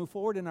begin to move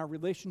forward in our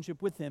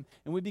relationship with Him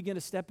and we begin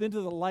to step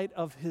into the light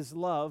of His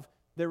love,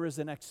 there is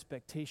an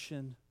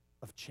expectation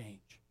of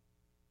change.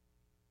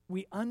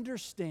 We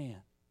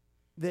understand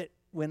that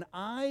when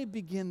I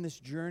begin this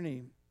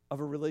journey of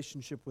a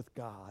relationship with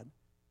God,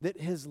 that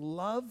His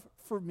love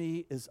for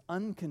me is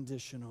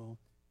unconditional,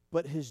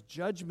 but His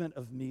judgment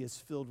of me is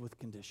filled with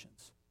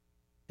conditions.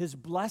 His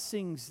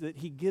blessings that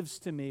He gives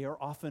to me are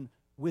often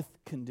with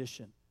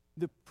condition.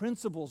 The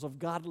principles of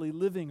godly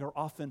living are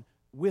often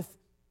with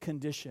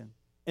condition.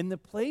 And the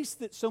place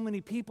that so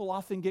many people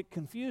often get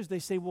confused, they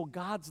say, well,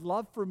 God's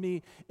love for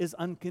me is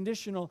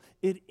unconditional.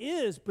 It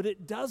is, but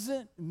it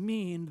doesn't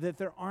mean that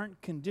there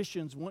aren't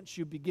conditions once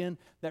you begin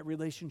that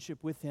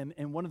relationship with Him.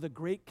 And one of the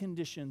great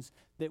conditions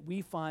that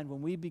we find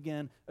when we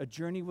begin a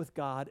journey with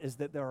God is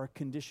that there are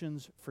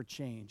conditions for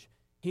change.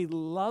 He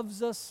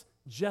loves us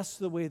just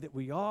the way that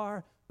we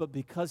are, but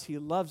because He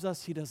loves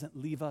us, He doesn't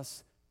leave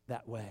us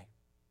that way.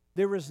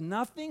 There is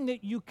nothing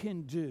that you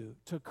can do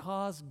to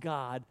cause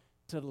God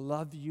to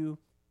love you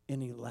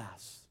any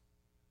less.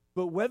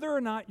 But whether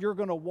or not you're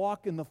going to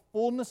walk in the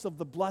fullness of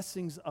the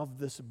blessings of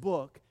this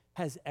book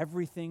has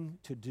everything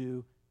to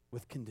do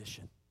with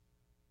condition.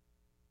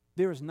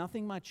 There is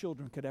nothing my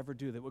children could ever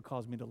do that would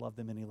cause me to love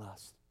them any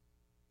less.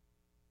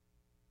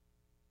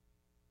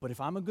 But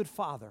if I'm a good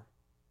father,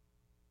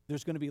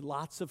 there's going to be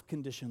lots of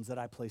conditions that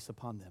I place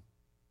upon them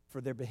for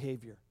their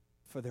behavior,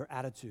 for their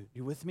attitude.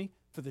 You with me?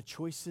 For the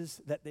choices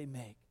that they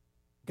make.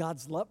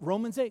 God's love,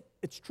 Romans 8,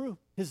 it's true.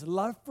 His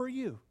love for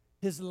you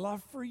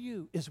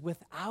is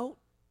without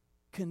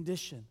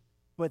condition.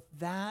 But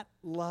that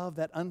love,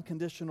 that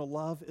unconditional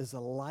love, is a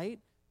light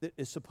that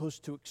is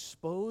supposed to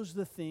expose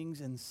the things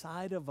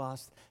inside of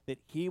us that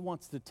He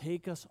wants to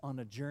take us on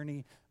a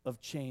journey of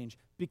change.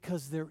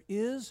 Because there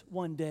is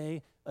one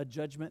day a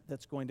judgment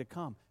that's going to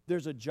come.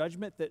 There's a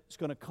judgment that's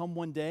going to come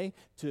one day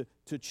to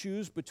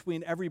choose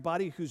between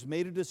everybody who's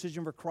made a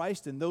decision for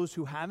Christ and those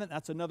who haven't.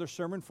 That's another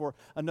sermon for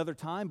another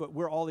time, but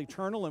we're all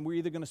eternal, and we're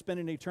either going to spend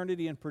an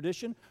eternity in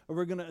perdition or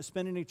we're going to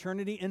spend an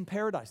eternity in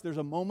paradise. There's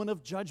a moment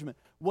of judgment.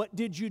 What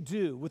did you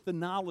do with the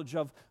knowledge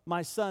of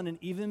my son and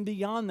even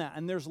beyond that?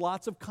 And there's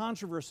lots of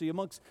controversy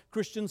amongst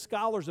Christian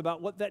scholars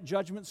about what that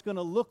judgment's going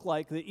to look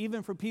like, that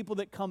even for people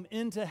that come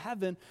into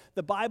heaven,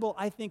 the Bible,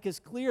 I think,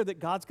 is clear that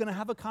God's going to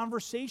have a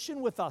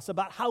conversation with us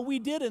about how we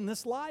did in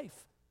this life.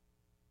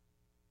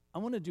 I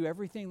want to do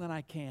everything that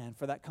I can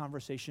for that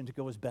conversation to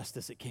go as best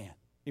as it can.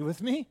 You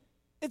with me?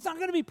 It's not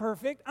going to be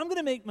perfect. I'm going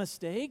to make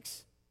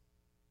mistakes.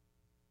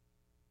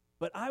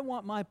 But I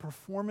want my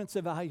performance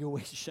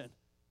evaluation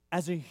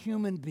as a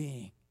human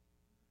being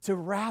to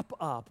wrap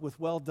up with,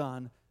 well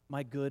done,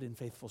 my good and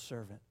faithful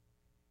servant.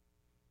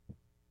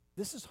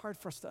 This is hard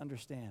for us to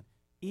understand.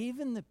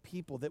 Even the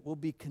people that will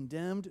be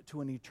condemned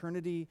to an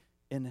eternity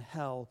in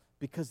hell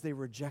because they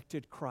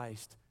rejected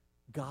Christ,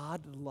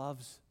 God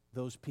loves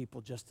those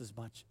people just as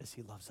much as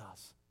He loves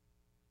us.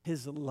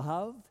 His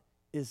love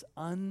is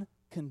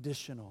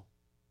unconditional,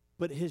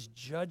 but His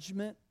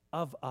judgment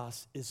of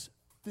us is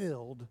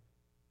filled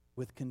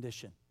with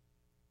condition.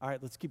 All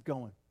right, let's keep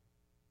going.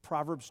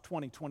 Proverbs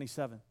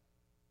 20:27.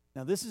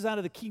 Now, this is out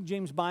of the King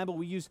James Bible.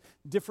 We use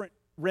different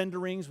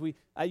renderings.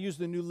 I use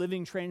the New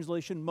Living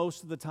Translation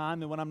most of the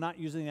time, and when I'm not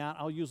using that,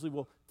 I'll usually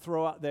will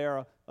throw out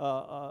there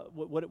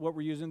what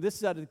we're using. This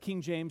is out of the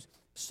King James.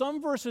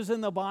 Some verses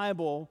in the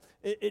Bible,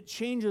 it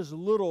changes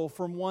little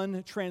from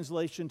one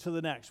translation to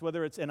the next,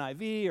 whether it's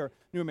NIV or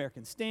New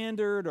American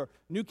Standard or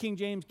New King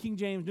James,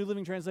 New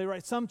Living Translation,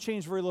 right? Some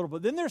change very little,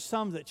 but then there's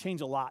some that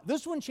change a lot.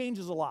 This one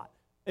changes a lot.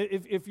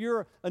 If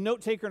you're a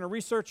note taker and a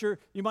researcher,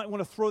 you might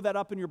want to throw that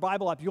up in your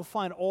Bible app. You'll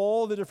find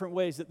all the different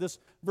ways that this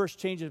verse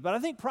changes. But I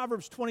think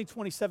Proverbs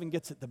 20:27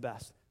 gets it the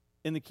best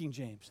in the King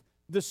James.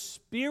 The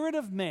spirit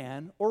of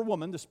man or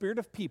woman, the spirit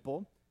of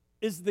people,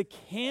 is the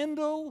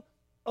candle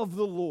of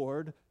the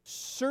Lord,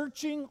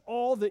 searching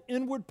all the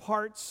inward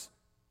parts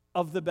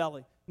of the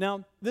belly.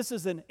 Now, this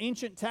is an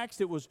ancient text.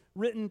 It was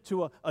written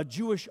to a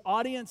Jewish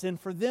audience, and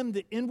for them,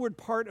 the inward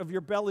part of your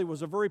belly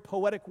was a very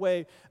poetic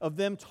way of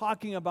them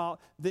talking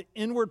about the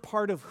inward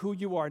part of who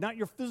you are. Not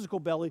your physical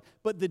belly,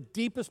 but the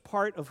deepest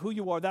part of who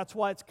you are. That's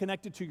why it's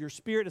connected to your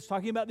spirit. It's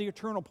talking about the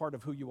eternal part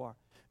of who you are.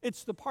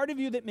 It's the part of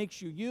you that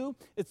makes you you.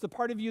 It's the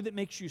part of you that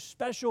makes you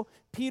special.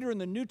 Peter in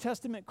the New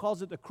Testament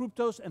calls it the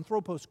kruptos,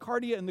 anthropos,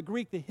 cardia in the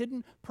Greek, the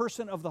hidden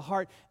person of the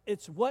heart.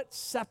 It's what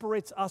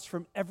separates us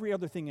from every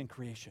other thing in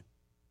creation.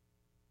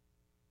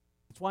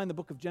 That's why in the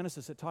book of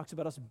Genesis it talks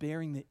about us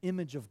bearing the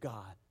image of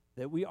God,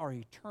 that we are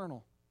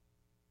eternal,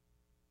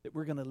 that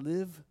we're going to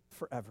live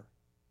forever.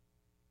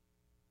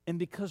 And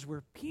because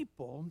we're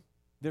people,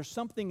 there's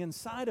something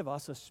inside of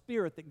us, a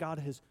spirit that God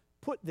has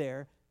put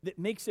there that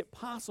makes it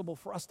possible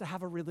for us to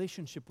have a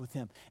relationship with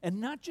Him. And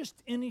not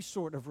just any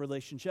sort of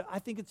relationship. I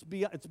think it's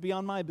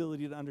beyond my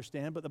ability to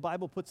understand, but the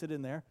Bible puts it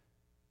in there.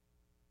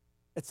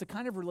 It's the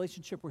kind of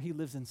relationship where He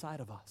lives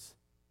inside of us.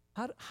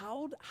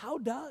 How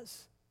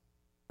does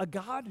a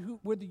God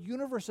where the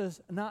universe is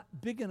not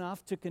big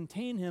enough to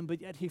contain Him, but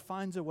yet He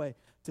finds a way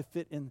to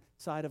fit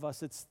inside of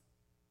us? It's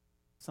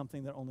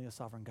something that only a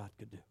sovereign God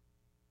could do.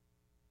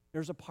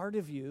 There's a part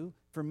of you,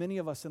 for many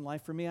of us in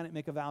life, for me, I didn't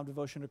make a vow of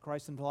devotion to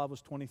Christ until I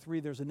was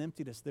 23. There's an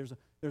emptiness.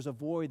 There's a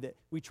void that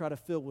we try to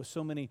fill with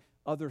so many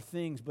other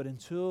things. But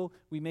until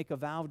we make a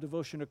vow of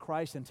devotion to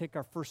Christ and take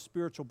our first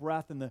spiritual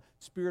breath and the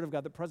Spirit of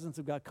God, the presence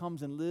of God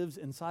comes and lives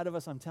inside of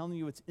us, I'm telling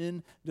you, it's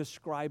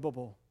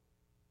indescribable.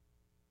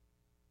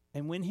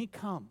 And when He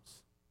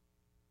comes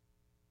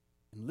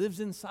and lives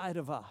inside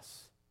of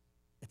us,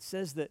 it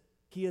says that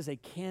He is a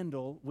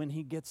candle when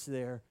He gets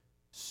there,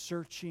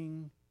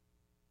 searching.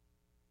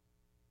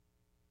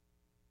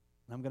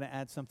 And I'm going to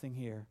add something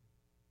here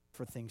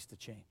for things to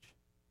change.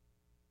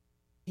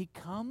 He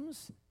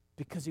comes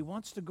because He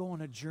wants to go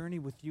on a journey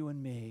with you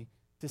and me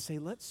to say,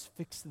 let's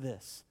fix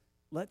this.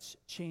 Let's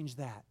change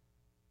that.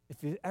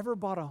 If you ever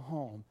bought a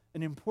home,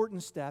 an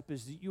important step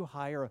is that you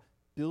hire a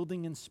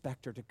building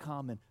inspector to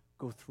come and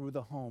go through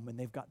the home, and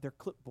they've got their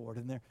clipboard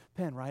and their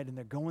pen, right? And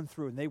they're going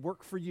through, and they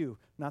work for you,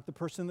 not the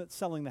person that's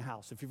selling the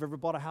house. If you've ever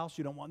bought a house,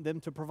 you don't want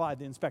them to provide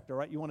the inspector,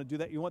 right? You want to do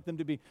that. You want them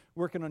to be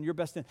working on your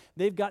best end.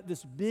 They've got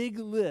this big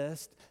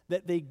list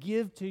that they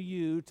give to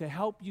you to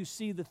help you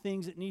see the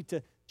things that need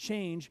to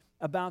change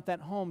about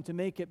that home to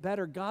make it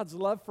better. God's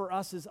love for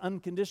us is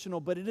unconditional,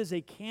 but it is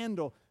a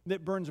candle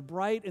that burns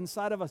bright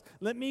inside of us.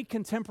 Let me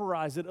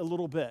contemporize it a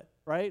little bit,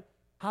 right?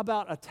 How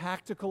about a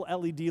tactical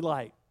LED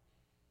light,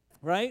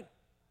 right?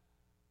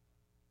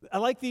 I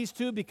like these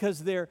two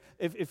because they're,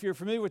 if you're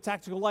familiar with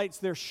tactical lights,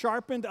 they're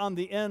sharpened on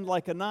the end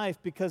like a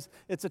knife because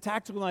it's a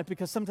tactical knife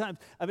because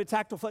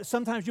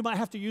sometimes you might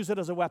have to use it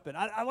as a weapon.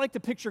 I like to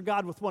picture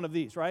God with one of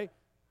these, right?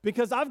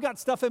 Because I've got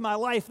stuff in my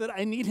life that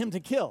I need Him to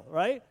kill,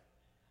 right?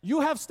 You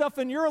have stuff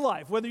in your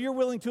life, whether you're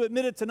willing to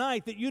admit it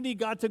tonight, that you need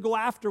God to go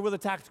after with a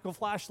tactical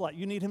flashlight.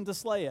 You need Him to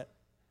slay it.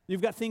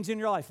 You've got things in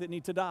your life that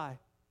need to die.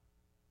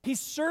 He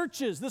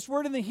searches. This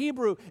word in the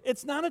Hebrew,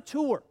 it's not a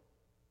tour.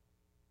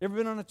 Ever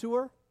been on a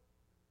tour?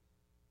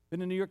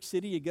 Been in New York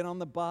City, you get on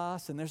the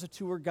bus, and there's a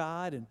tour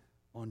guide, and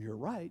on your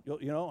right,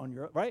 on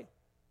your right.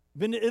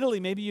 Been to Italy,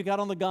 maybe you got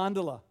on the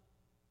gondola.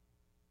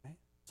 Right?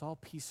 It's all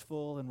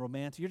peaceful and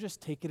romantic. You're just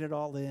taking it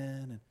all in.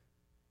 And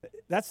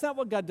that's not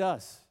what God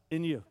does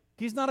in you.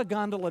 He's not a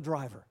gondola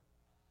driver,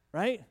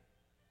 right?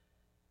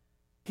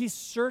 He's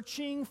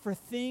searching for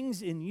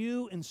things in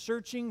you and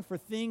searching for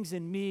things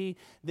in me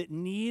that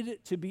need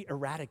to be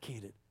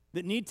eradicated,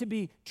 that need to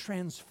be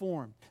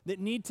transformed, that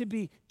need to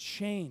be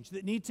changed,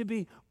 that need to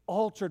be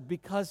altered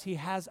because He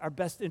has our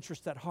best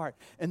interest at heart.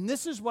 And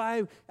this is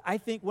why I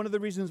think one of the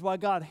reasons why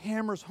God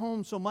hammers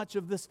home so much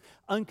of this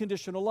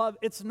unconditional love,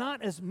 it's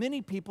not as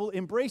many people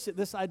embrace it,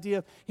 this idea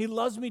of He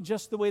loves me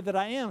just the way that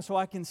I am so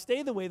I can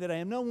stay the way that I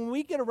am. No, when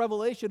we get a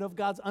revelation of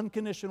God's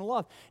unconditional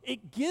love,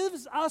 it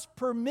gives us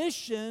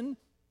permission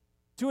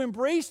to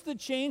embrace the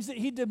change that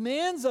He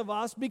demands of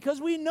us because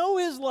we know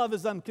His love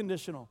is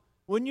unconditional.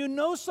 When you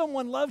know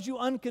someone loves you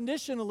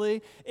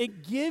unconditionally,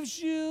 it gives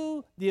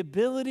you the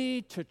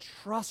ability to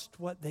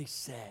trust what they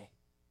say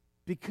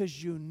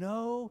because you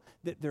know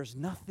that there's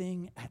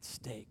nothing at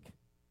stake.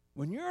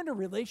 When you're in a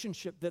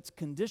relationship that's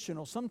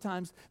conditional,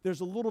 sometimes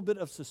there's a little bit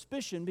of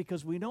suspicion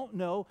because we don't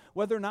know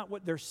whether or not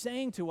what they're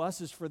saying to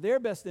us is for their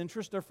best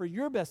interest or for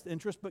your best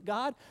interest. But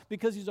God,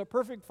 because He's a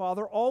perfect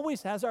Father,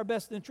 always has our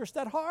best interest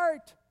at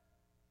heart.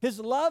 His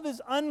love is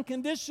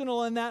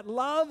unconditional, and that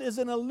love is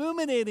an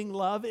illuminating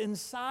love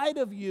inside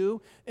of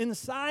you,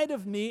 inside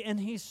of me, and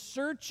He's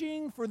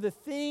searching for the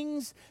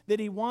things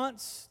that He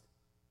wants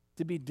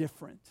to be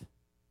different.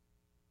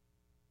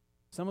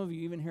 Some of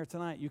you, even here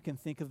tonight, you can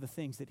think of the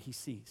things that He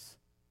sees.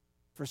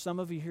 For some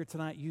of you here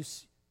tonight,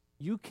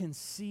 you can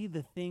see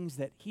the things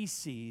that He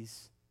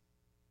sees,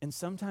 and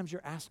sometimes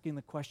you're asking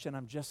the question,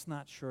 I'm just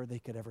not sure they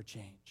could ever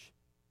change.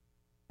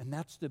 And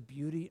that's the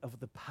beauty of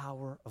the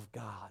power of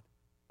God,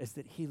 is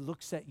that He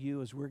looks at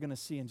you, as we're going to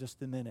see in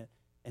just a minute,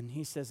 and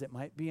He says it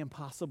might be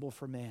impossible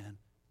for man,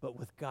 but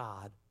with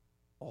God,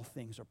 all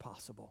things are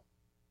possible.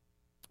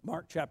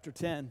 Mark chapter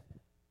 10.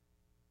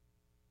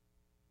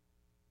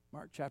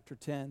 Mark chapter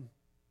 10.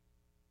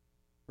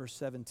 Verse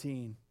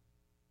 17.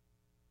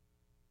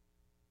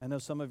 I know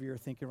some of you are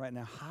thinking right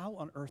now, how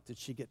on earth did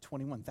she get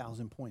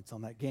 21,000 points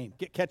on that game?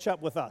 Catch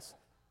up with us.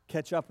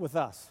 Catch up with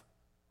us.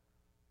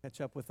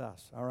 Catch up with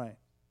us. All right.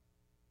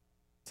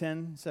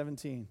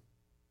 10:17.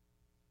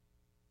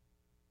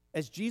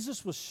 As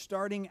Jesus was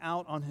starting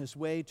out on His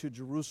way to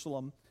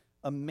Jerusalem,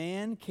 a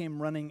man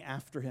came running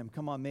after Him.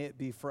 Come on, may it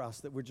be for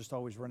us that we're just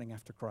always running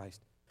after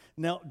Christ.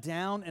 Knelt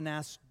down and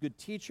asked, Good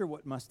teacher,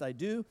 what must I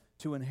do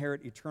to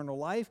inherit eternal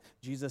life?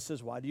 Jesus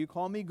says, why do you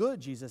call me good?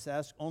 Jesus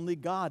asks, only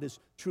God is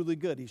truly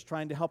good. He's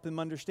trying to help him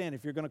understand,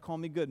 if you're going to call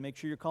me good, make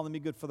sure you're calling me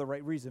good for the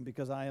right reason,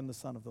 because I am the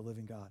Son of the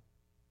living God.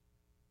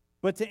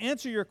 But to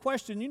answer your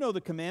question, you know the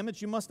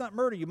commandments. You must not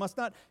murder. You must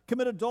not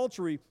commit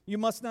adultery. You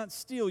must not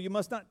steal. You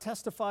must not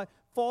testify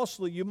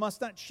falsely. You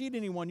must not cheat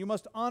anyone. You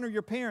must honor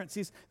your parents.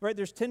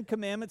 There's 10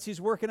 commandments. He's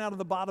working out of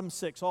the bottom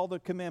 6, all the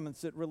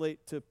commandments that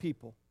relate to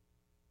people.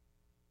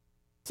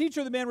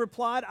 Teacher, the man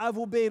replied, I've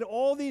obeyed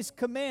all these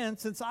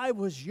commands since I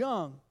was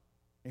young.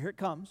 And here it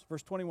comes,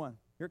 verse 21.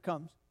 Here it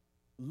comes.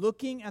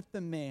 Looking at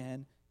the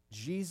man,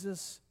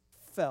 Jesus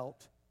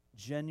felt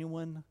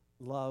genuine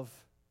love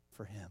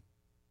for him.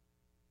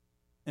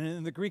 And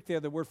in the Greek there,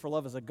 the word for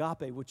love is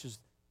agape, which is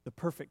the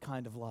perfect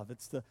kind of love.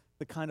 It's the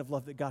kind of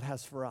love that God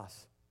has for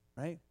us,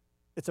 right?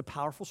 It's a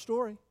powerful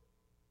story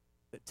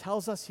that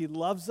tells us He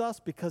loves us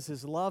because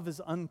His love is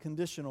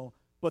unconditional,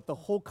 but the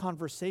whole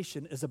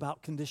conversation is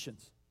about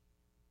conditions.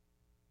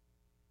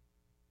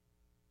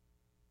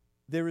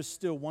 There is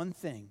still one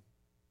thing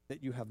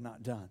that you have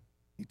not done,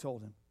 He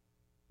told him.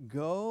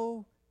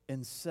 Go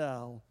and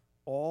sell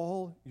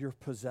all your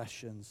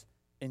possessions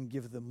and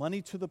give the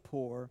money to the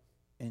poor,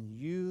 and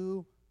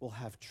you will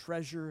have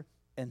treasure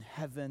in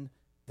heaven.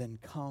 Then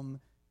come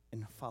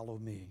and follow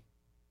me.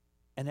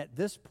 And at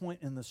this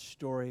point in the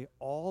story,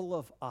 all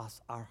of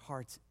us, our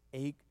hearts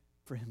ache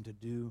for Him to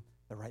do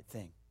the right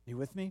thing. You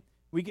with me?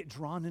 We get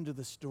drawn into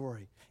the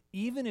story.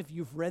 Even if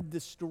you've read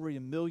this story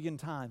a million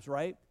times,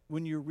 right?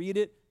 When you read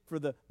it for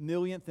the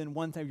millionth and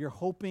one time, you're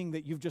hoping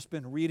that you've just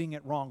been reading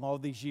it wrong all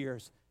these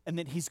years and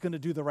that He's going to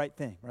do the right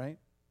thing, right?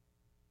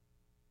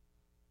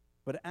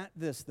 But at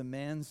this, the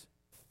man's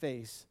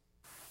face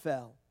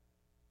fell,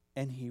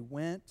 and he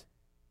went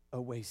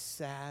away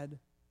sad,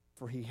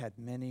 for he had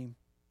many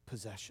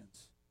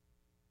possessions.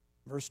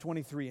 Verse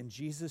 23, and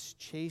Jesus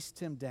chased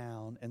him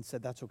down and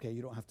said, that's okay,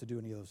 you don't have to do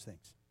any of those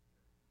things.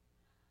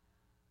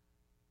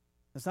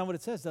 That's not what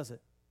it says, does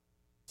it?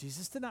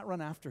 Jesus did not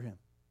run after him.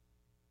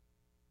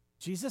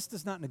 Jesus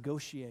does not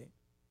negotiate.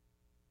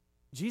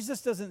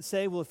 Jesus doesn't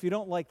say, well, if you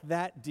don't like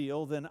that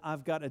deal, then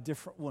I've got a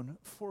different one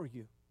for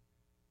you.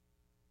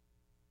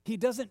 He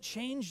doesn't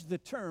change the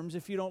terms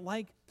if you don't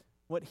like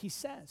what He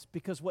says,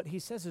 because what He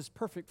says is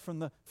perfect from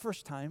the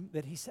first time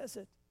that He says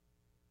it.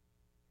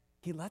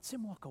 He lets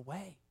him walk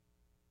away.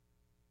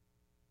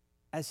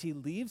 As he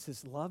leaves,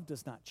 his love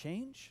does not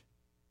change,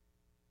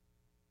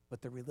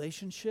 but the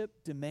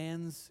relationship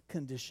demands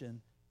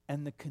condition,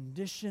 and the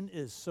condition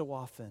is so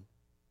often,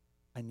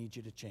 I need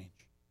you to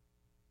change.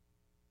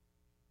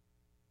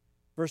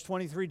 Verse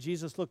 23,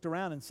 Jesus looked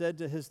around and said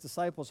to His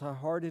disciples, how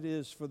hard it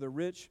is for the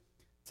rich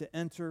to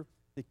enter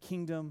the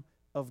kingdom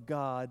of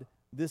God.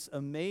 This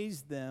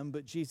amazed them,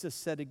 but Jesus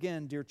said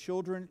again, dear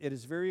children, it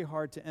is very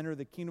hard to enter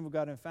the kingdom of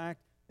God. In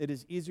fact, it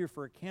is easier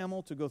for a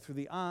camel to go through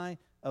the eye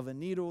of a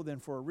needle than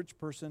for a rich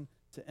person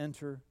to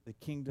enter the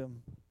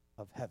kingdom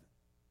of heaven.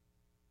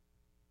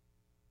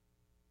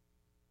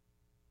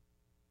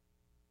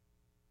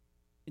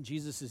 In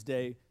Jesus'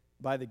 day,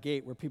 by the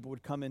gate where people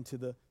would come into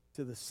the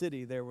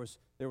city, there was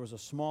a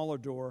smaller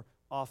door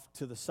off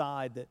to the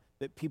side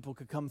that people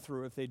could come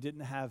through if they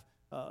didn't have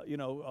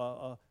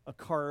a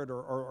cart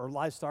or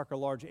livestock or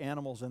large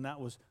animals, and that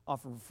was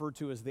often referred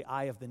to as the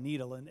eye of the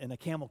needle, and a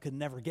camel could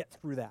never get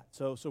through that.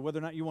 So whether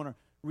or not you want to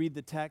read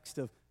the text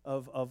of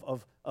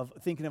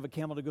thinking of a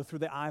camel to go through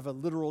the eye of a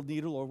literal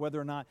needle, or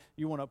whether or not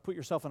you want to put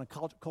yourself in a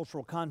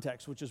cultural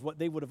context, which is what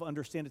they would have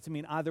understood it to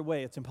mean, either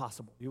way, it's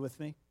impossible. You with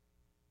me?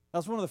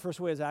 That's one of the first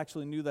ways I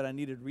actually knew that I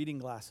needed reading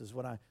glasses,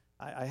 when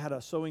I had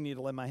a sewing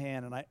needle in my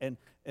hand,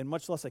 and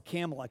much less a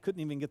camel, I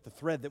couldn't even get the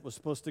thread that was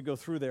supposed to go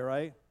through there,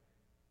 right?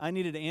 I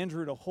needed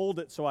Andrew to hold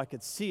it so I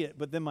could see it,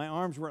 but then my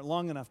arms weren't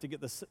long enough to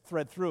get the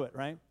thread through it,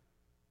 right?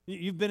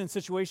 You've been in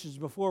situations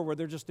before where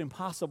they're just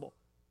impossible.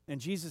 And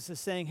Jesus is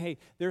saying, hey,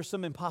 there's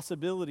some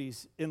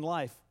impossibilities in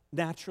life,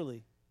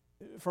 naturally.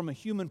 From a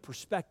human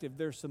perspective,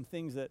 there's some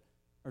things that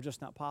are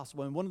just not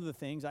possible. And one of the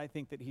things I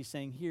think that he's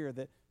saying here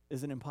that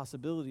is an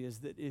impossibility is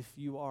that if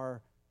you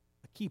are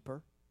a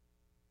keeper,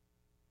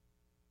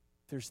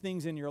 there's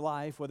things in your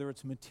life, whether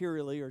it's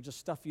materially or just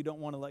stuff you don't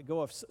want to let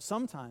go of,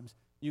 sometimes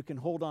you can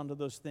hold on to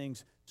those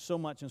things so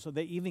much, and so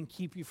they even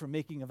keep you from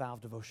making a vow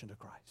of devotion to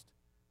Christ.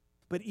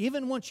 But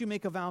even once you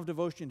make a vow of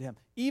devotion to him,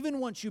 even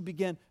once you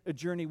begin a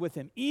journey with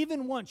him,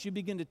 even once you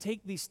begin to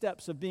take these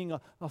steps of being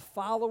a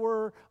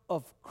follower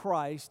of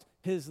Christ,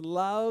 his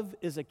love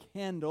is a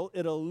candle.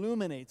 It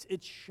illuminates,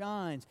 it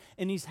shines,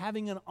 and he's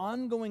having an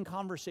ongoing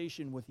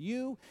conversation with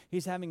you.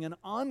 He's having an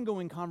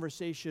ongoing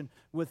conversation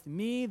with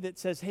me that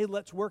says, hey,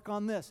 let's work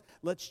on this.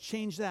 Let's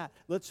change that.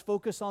 Let's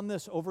focus on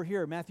this over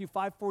here. Matthew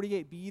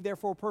 5:48, be ye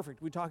therefore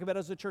perfect. We talk about it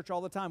as a church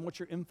all the time. What's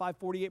your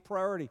M548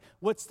 priority?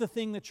 What's the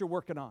thing that you're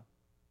working on?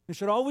 It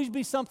should always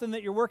be something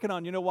that you're working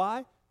on. You know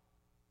why?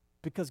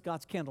 Because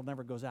God's candle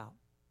never goes out.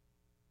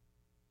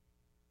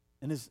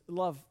 And his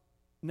love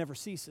never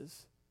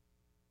ceases.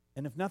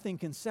 And if nothing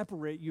can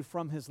separate you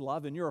from his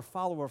love and you're a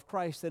follower of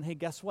Christ, then hey,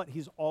 guess what?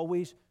 He's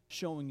always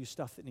showing you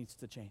stuff that needs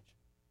to change.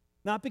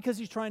 Not because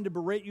he's trying to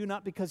berate you,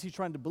 not because he's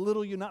trying to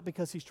belittle you, not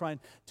because he's trying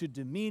to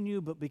demean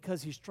you, but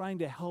because he's trying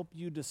to help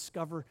you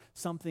discover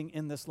something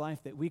in this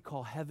life that we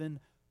call heaven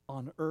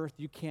on earth.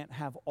 You can't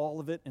have all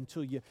of it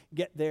until you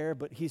get there,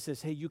 but he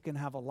says, hey, you can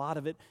have a lot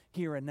of it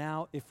here and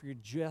now if you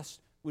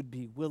just would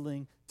be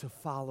willing to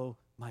follow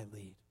my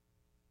lead.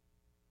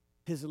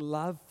 His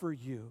love for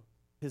you,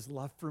 his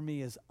love for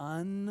me is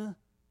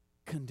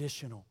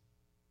unconditional,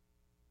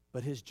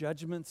 but his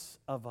judgments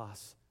of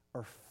us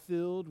are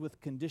filled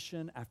with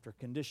condition after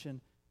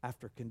condition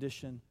after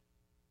condition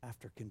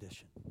after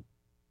condition. I'm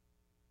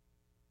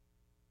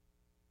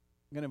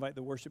going to invite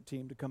the worship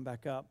team to come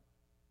back up.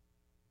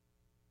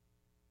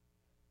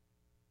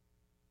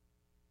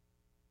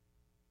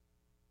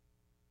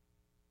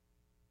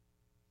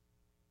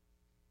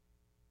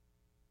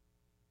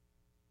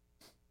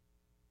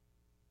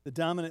 The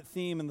dominant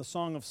theme in the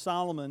Song of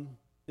Solomon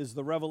is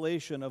the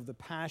revelation of the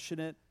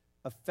passionate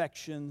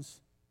affections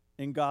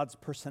in God's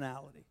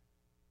personality.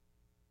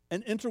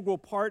 An integral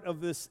part of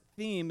this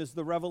theme is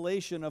the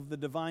revelation of the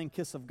divine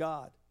kiss of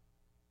God.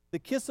 The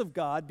kiss of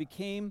God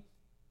became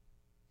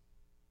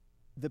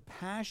the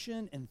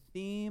passion and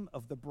theme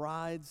of the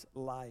bride's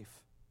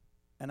life,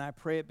 and I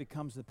pray it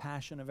becomes the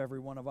passion of every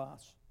one of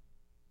us.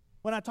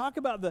 When I talk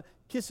about the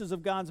kisses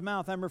of God's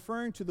mouth, I'm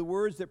referring to the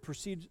words that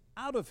proceed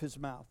out of his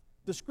mouth.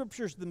 The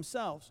scriptures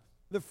themselves.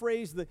 The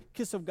phrase, the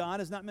kiss of God,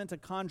 is not meant to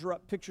conjure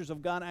up pictures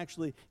of God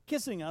actually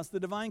kissing us. The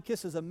divine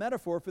kiss is a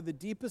metaphor for the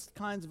deepest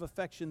kinds of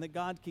affection that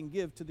God can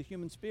give to the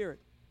human spirit.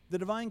 The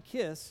divine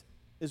kiss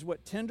is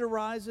what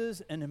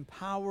tenderizes and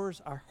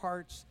empowers our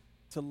hearts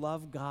to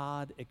love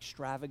God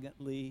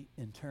extravagantly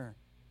in turn.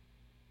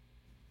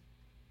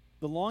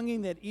 The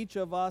longing that each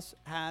of us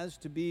has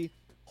to be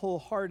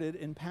wholehearted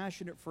and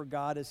passionate for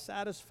God is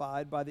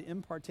satisfied by the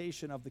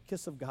impartation of the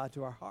kiss of God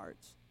to our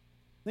hearts.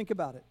 Think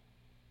about it.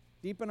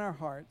 Deep in our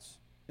hearts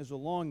is a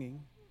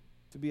longing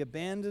to be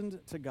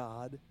abandoned to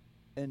God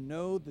and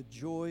know the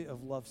joy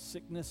of love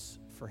sickness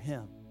for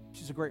him.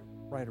 She's a great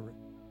writer.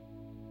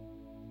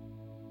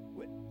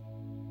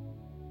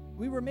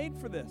 We were made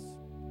for this,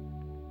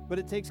 but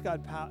it takes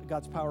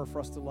God's power for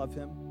us to love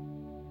him.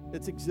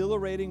 It's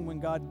exhilarating when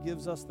God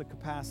gives us the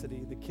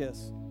capacity, the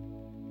kiss,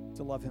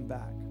 to love him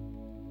back.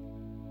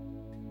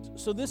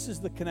 So this is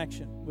the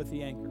connection with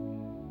the anchor.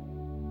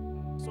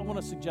 So I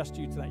want to suggest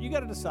to you tonight, you got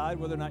to decide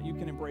whether or not you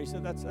can embrace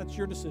it. That's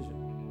your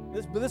decision.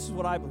 But this is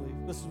what I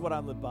believe. This is what I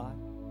live by.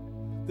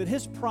 That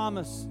his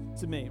promise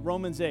to me,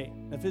 Romans 8,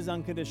 of his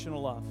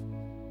unconditional love,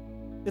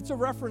 it's a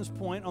reference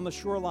point on the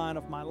shoreline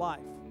of my life.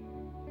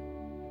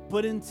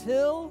 But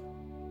until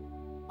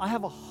I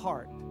have a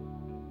heart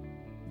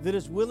that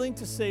is willing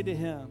to say to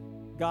him,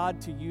 God,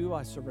 to you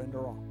I surrender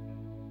all.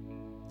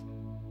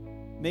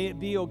 May it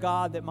be, O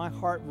God, that my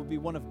heart will be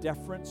one of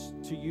deference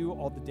to you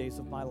all the days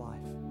of my life.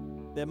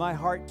 That my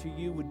heart to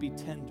you would be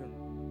tender.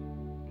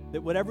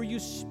 That whatever you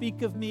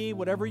speak of me,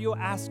 whatever you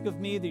ask of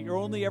me, that you're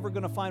only ever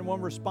going to find one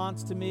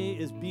response to me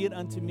is, be it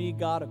unto me,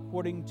 God,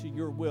 according to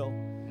your will.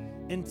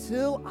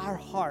 Until our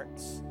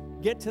hearts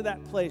get to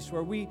that place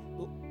where we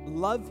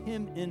love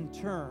him in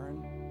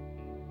turn,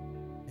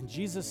 and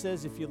Jesus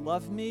says, if you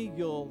love me,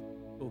 you'll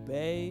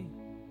obey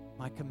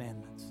my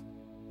commandments.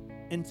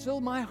 Until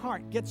my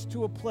heart gets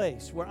to a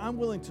place where I'm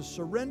willing to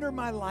surrender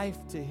my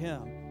life to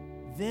him,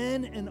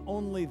 then and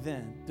only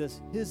then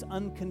does his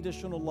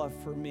unconditional love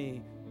for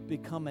me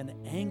become an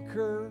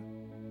anchor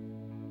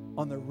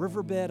on the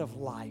riverbed of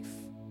life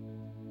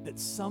that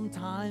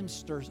sometimes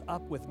stirs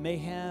up with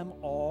mayhem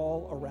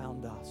all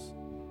around us.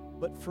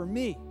 But for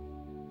me,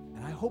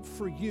 and I hope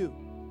for you,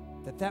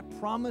 that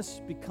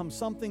promise becomes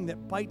something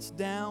that bites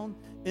down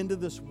into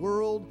this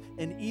world,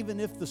 and even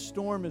if the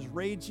storm is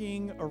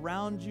raging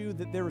around you,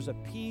 that there is a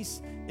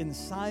peace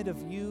inside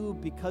of you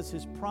because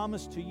his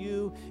promise to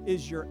you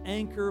is your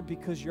anchor,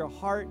 because your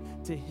heart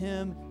to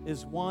him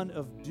is one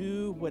of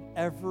do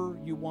whatever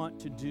you want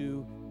to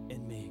do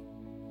in me.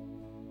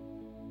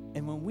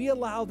 And when we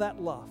allow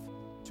that love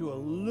to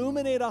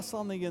illuminate us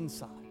on the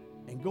inside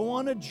and go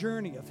on a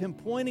journey of him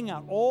pointing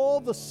out all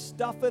the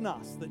stuff in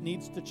us that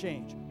needs to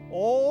change,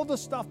 all the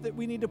stuff that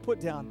we need to put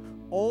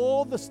down,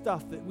 all the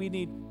stuff that we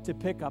need to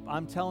pick up,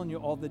 I'm telling you,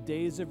 all the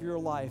days of your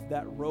life,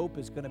 that rope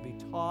is going to be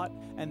taut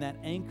and that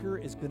anchor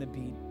is going to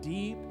be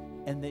deep,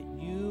 and that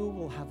you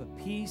will have a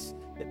peace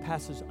that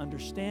passes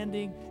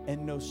understanding,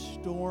 and no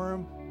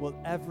storm will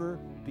ever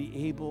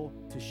be able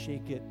to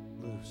shake it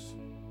loose.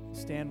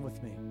 Stand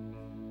with me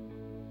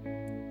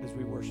as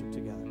we worship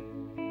together.